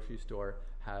in the grocery store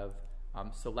have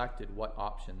selected what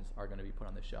options are going to be put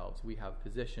on the shelves. We have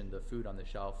positioned the food on the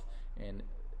shelf, and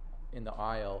in the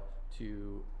aisle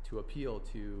to appeal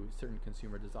to certain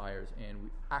consumer desires, and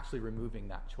actually removing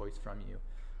that choice from you.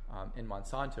 And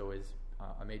Monsanto is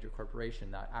a major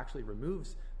corporation that actually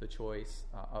removes the choice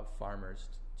of farmers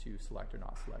to select or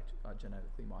not select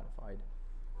genetically modified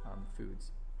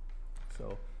foods.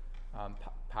 So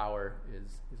power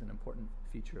is an important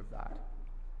feature of that.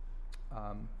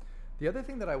 The other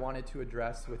thing that I wanted to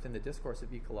address within the discourse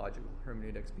of ecological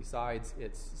hermeneutics, besides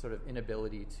its sort of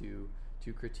inability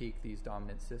to critique these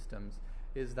dominant systems,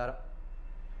 is that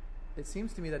it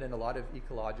seems to me that in a lot of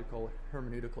ecological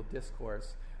hermeneutical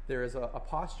discourse, there is a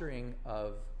posturing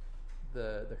of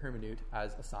the hermeneut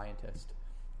as a scientist.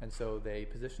 And so they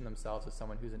position themselves as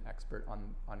someone who's an expert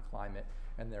on climate,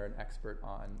 and they're an expert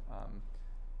on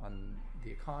the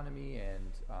economy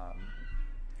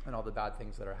and all the bad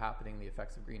things that are happening, the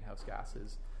effects of greenhouse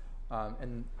gases.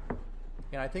 And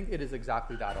I think it is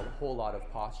exactly that, a whole lot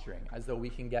of posturing, as though we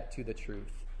can get to the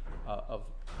truth of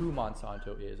who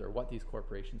Monsanto is or what these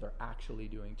corporations are actually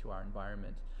doing to our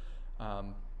environment.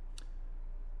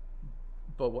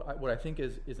 But what I think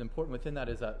is important within that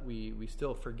is that we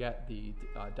still forget the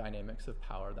dynamics of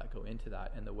power that go into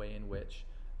that, and the way in which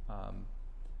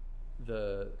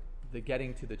the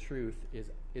getting to the truth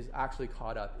is actually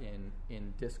caught up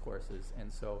in discourses.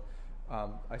 And so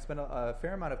I spent a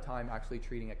fair amount of time actually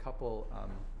treating a couple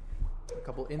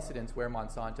incidents where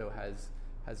Monsanto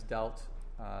has dealt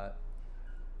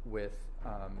with.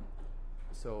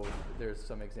 So there's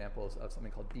some examples of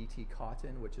something called BT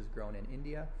cotton, which is grown in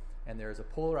India, and there's a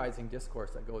polarizing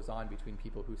discourse that goes on between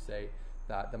people who say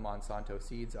that the Monsanto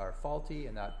seeds are faulty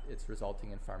and that it's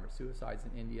resulting in farmer suicides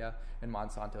in India, and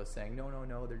Monsanto is saying,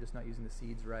 no, they're just not using the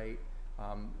seeds right.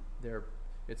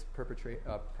 It's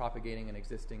propagating an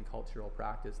existing cultural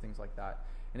practice, things like that.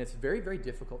 And it's very, very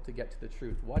difficult to get to the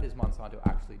truth. What is Monsanto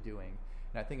actually doing?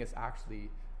 And I think it's actually,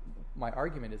 my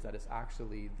argument is that it's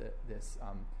actually this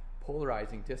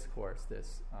polarizing discourse,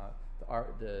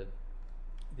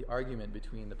 the argument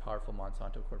between the powerful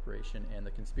Monsanto Corporation and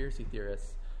the conspiracy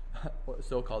theorists,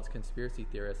 so-called conspiracy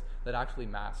theorists, that actually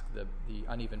mask the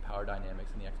uneven power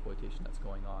dynamics and the exploitation that's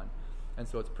going on. And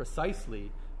so it's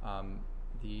precisely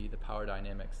the power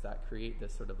dynamics that create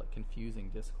this sort of like confusing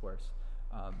discourse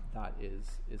that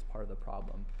is part of the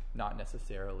problem, not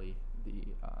necessarily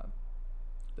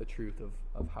the truth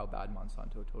of how bad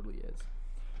Monsanto totally is.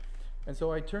 And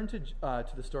so I turn to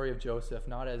the story of Joseph,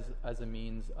 not as a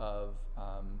means of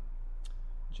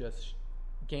just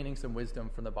gaining some wisdom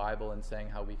from the Bible and saying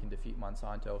how we can defeat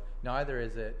Monsanto. Neither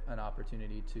is it an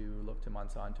opportunity to look to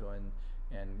Monsanto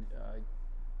and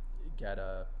get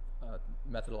a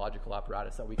methodological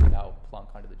apparatus that we can now plunk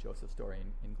onto the Joseph story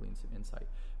and glean some insight.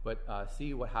 But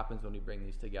see what happens when we bring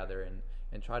these together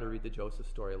and try to read the Joseph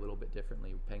story a little bit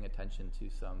differently, paying attention to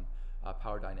some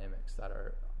power dynamics that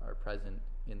are present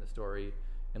in the story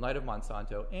in light of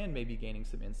Monsanto, and maybe gaining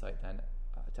some insight then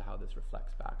to how this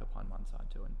reflects back upon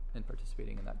Monsanto and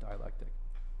participating in that dialectic.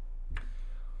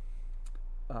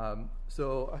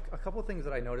 So a couple of things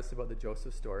that I noticed about the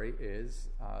Joseph story is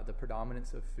the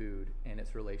predominance of food and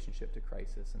its relationship to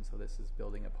crisis. And so this is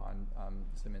building upon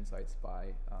some insights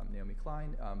by Naomi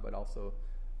Klein, but also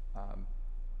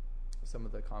some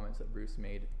of the comments that Bruce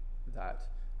made that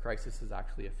crisis is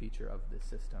actually a feature of this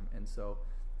system. And so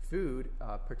food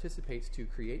participates to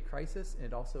create crisis, and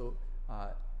it also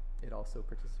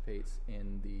participates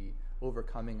in the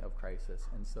overcoming of crisis.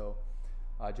 And so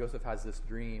Joseph has this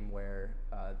dream where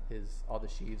all the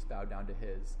sheaves bow down to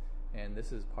his, and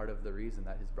this is part of the reason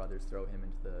that his brothers throw him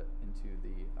into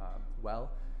the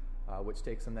well, which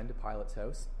takes him then to Pilate's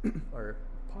house, or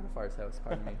Potiphar's house,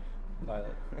 pardon me.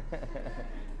 Pilate.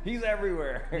 He's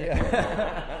everywhere.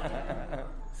 Yeah.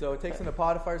 So it takes him to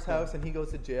Potiphar's house, and he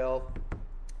goes to jail,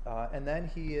 and then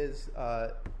he is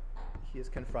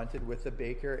confronted with the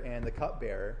baker and the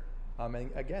cupbearer.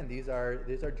 And again, these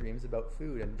are dreams about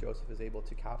food, and Joseph is able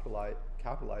to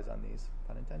capitalize on these.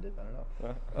 Pun intended? I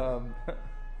don't know.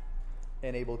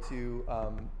 And able to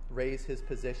raise his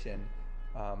position.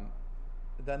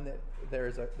 Then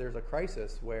there's a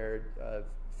crisis where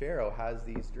Pharaoh has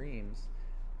these dreams,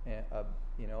 and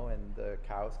the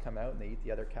cows come out and they eat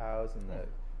the other cows, and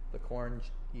the corn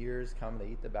ears come, they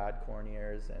eat the bad corn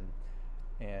ears, and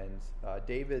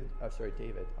David,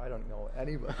 I don't know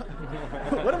anybody.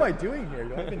 What am I doing here?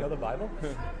 Do I even know the Bible?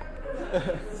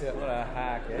 Yeah. What a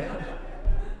hack, eh?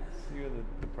 See what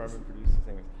the department produces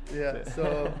things. Yeah,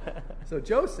 so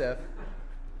Joseph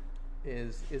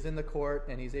is in the court,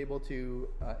 and he's able to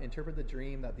interpret the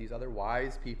dream that these other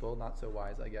wise people, not so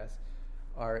wise, I guess,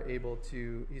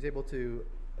 he's able to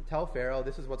tell Pharaoh,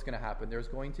 this is what's going to happen. There's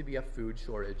going to be a food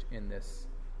shortage in this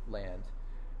land.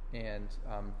 And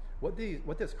what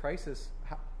this crisis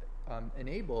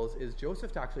enables is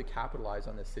Joseph to actually capitalize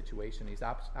on this situation. He's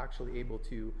actually able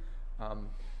to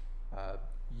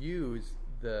use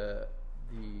the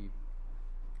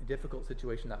difficult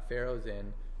situation that Pharaoh's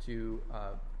in to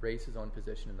raise his own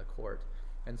position in the court.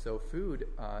 And so food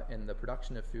and the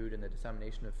production of food and the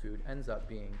dissemination of food ends up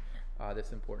being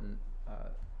this important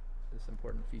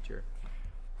feature.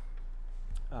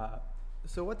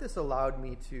 So what this allowed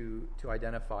me to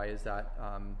identify is that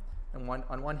on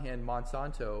one hand,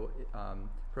 Monsanto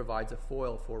provides a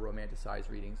foil for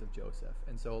romanticized readings of Joseph.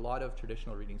 And so a lot of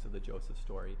traditional readings of the Joseph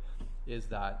story is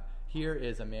that here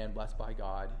is a man blessed by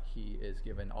God. He is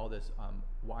given all this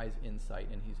wise insight,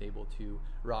 and he's able to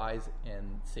rise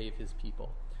and save his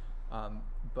people.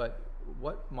 But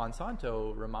what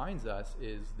Monsanto reminds us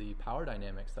is the power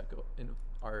dynamics that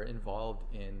are involved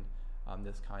in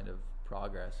this kind of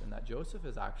progress, and that Joseph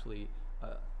is actually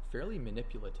fairly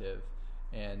manipulative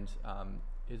and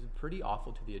is pretty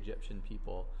awful to the Egyptian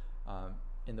people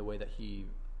in the way that he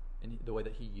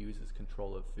uses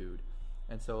control of food.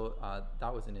 And so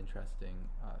that was an interesting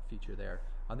feature there.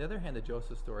 On the other hand, the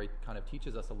Joseph story kind of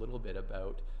teaches us a little bit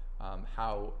about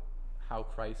how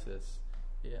crisis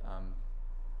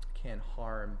can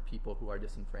harm people who are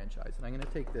disenfranchised. And I'm going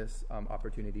to take this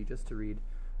opportunity just to read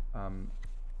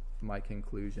my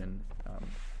conclusion,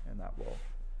 and that will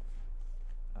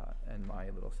end my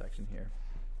little section here.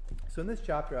 So in this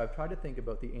chapter, I've tried to think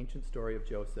about the ancient story of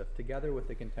Joseph together with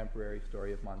the contemporary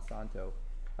story of Monsanto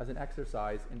as an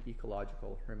exercise in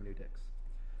ecological hermeneutics.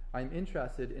 I'm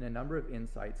interested in a number of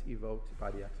insights evoked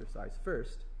by the exercise.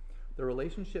 First, the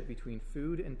relationship between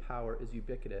food and power is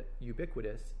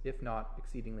ubiquitous, if not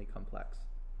exceedingly complex.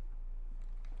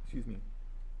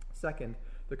 Second,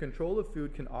 the control of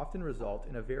food can often result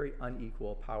in a very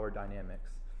unequal power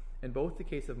dynamics. In both the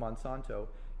case of Monsanto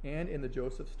and in the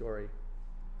Joseph story,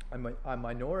 a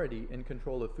minority in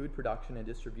control of food production and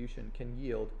distribution can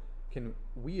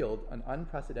wield an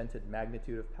unprecedented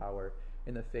magnitude of power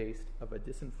in the face of a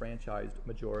disenfranchised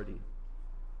majority.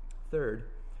 Third,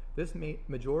 this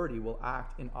majority will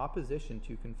act in opposition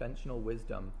to conventional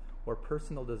wisdom or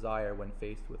personal desire when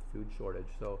faced with food shortage.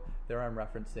 So there I'm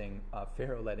referencing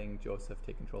Pharaoh letting Joseph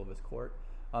take control of his court,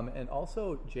 and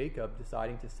also Jacob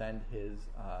deciding to send his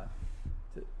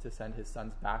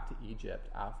sons back to Egypt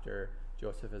after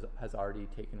Joseph has already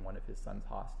taken one of his sons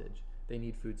hostage. They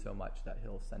need food so much that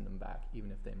he'll send them back,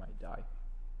 even if they might die.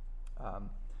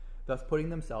 Thus putting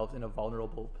themselves in a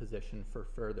vulnerable position for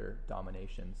further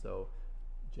domination. So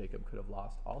Jacob could have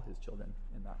lost all his children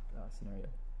in that scenario.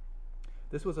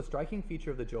 This was a striking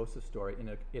feature of the Joseph story,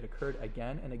 and it occurred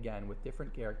again and again with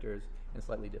different characters in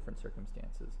slightly different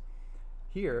circumstances.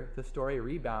 Here, the story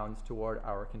rebounds toward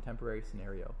our contemporary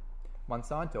scenario.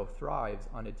 Monsanto thrives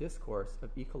on a discourse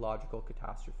of ecological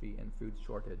catastrophe and food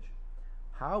shortage.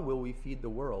 How will we feed the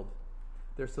world?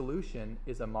 Their solution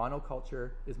is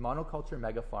monoculture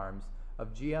megafarms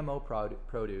of GMO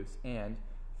produce, and,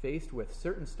 faced with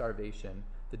certain starvation,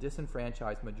 the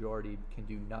disenfranchised majority can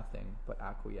do nothing but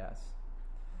acquiesce.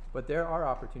 But there are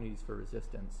opportunities for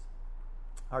resistance.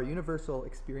 Our universal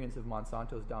experience of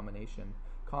Monsanto's domination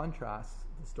contrasts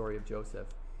the story of Joseph,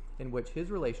 in which his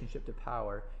relationship to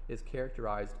power is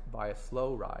characterized by a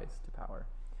slow rise to power.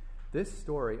 This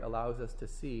story allows us to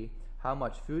see how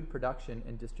much food production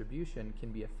and distribution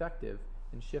can be effective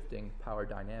in shifting power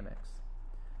dynamics.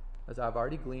 As I've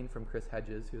already gleaned from Chris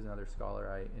Hedges, who's another scholar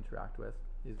I interact with,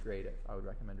 he's great, I would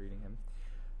recommend reading him.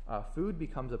 Food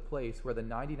becomes a place where the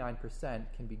 99%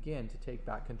 can begin to take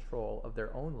back control of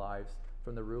their own lives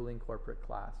from the ruling corporate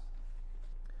class.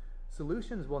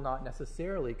 Solutions will not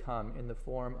necessarily come in the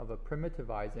form of a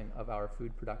primitivizing of our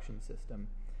food production system.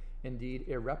 Indeed,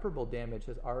 irreparable damage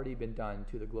has already been done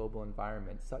to the global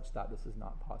environment such that this is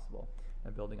not possible.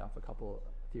 And building off a couple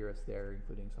theorists there,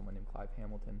 including someone named Clive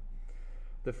Hamilton.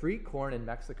 The free corn in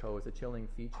Mexico is a chilling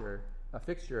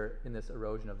fixture in this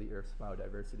erosion of the Earth's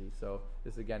biodiversity. So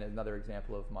this is again another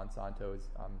example of Monsanto's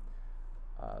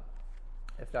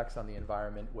effects on the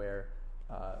environment, where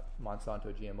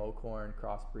Monsanto GMO corn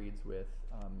crossbreeds with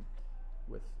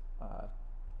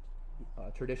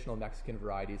traditional Mexican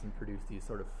varieties and produce these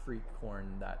sort of freak corn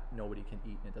that nobody can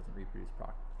eat, and it doesn't reproduce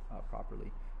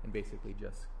properly, and basically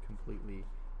just completely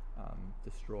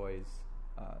destroys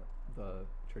the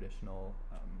traditional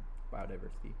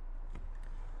biodiversity.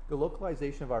 The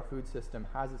localization of our food system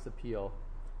has its appeal.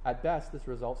 At best, this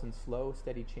results in slow,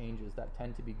 steady changes that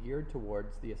tend to be geared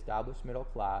towards the established middle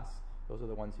class. Those are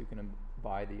the ones who can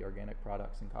buy the organic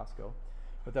products in Costco,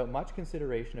 without much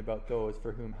consideration about those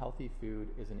for whom healthy food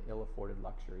is an ill-afforded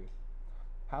luxury.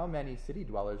 how many city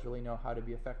dwellers really know how to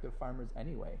be effective farmers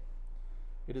anyway?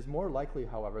 It is more likely,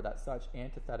 however, that such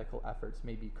antithetical efforts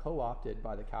may be co-opted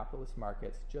by the capitalist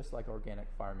markets, just like organic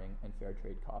farming and fair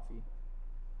trade coffee.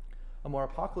 A more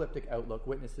apocalyptic outlook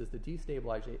witnesses the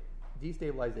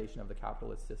destabilization of the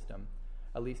capitalist system,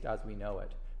 at least as we know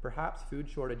it. Perhaps food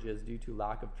shortages due to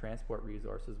lack of transport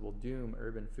resources will doom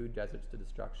urban food deserts to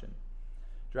destruction.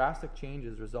 Drastic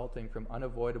changes resulting from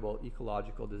unavoidable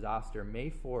ecological disaster may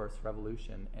force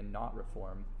revolution and not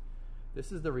reform.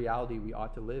 This is the reality we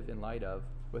ought to live in light of,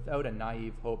 without a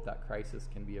naive hope that crisis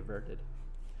can be averted.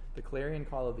 The clarion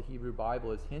call of the Hebrew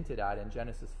Bible is hinted at in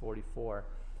Genesis 44,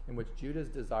 in which Judah's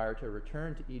desire to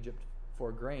return to Egypt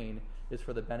for grain is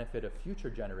for the benefit of future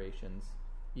generations,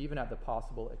 even at the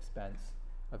possible expense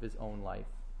of his own life.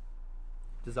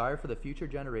 Desire for the future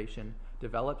generation,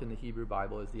 developed in the Hebrew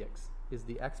Bible, is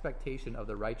the expectation of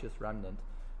the righteous remnant,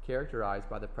 characterized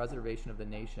by the preservation of the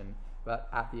nation, but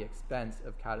at the expense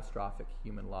of catastrophic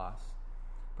human loss.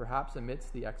 Perhaps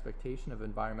amidst the expectation of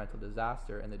environmental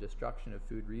disaster and the destruction of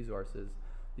food resources,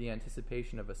 the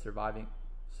anticipation of a surviving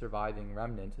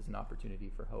remnant is an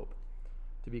opportunity for hope.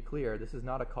 To be clear, this is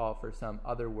not a call for some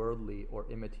otherworldly or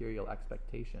immaterial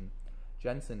expectation.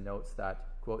 Jensen notes that,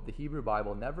 quote, the Hebrew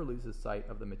Bible never loses sight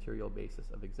of the material basis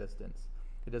of existence.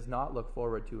 It does not look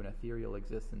forward to an ethereal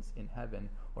existence in heaven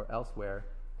or elsewhere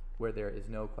where there is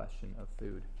no question of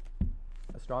food.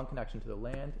 A strong connection to the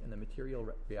land and the material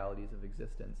realities of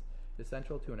existence is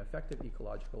central to an effective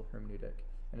ecological hermeneutic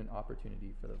and an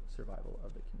opportunity for the survival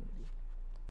of the community.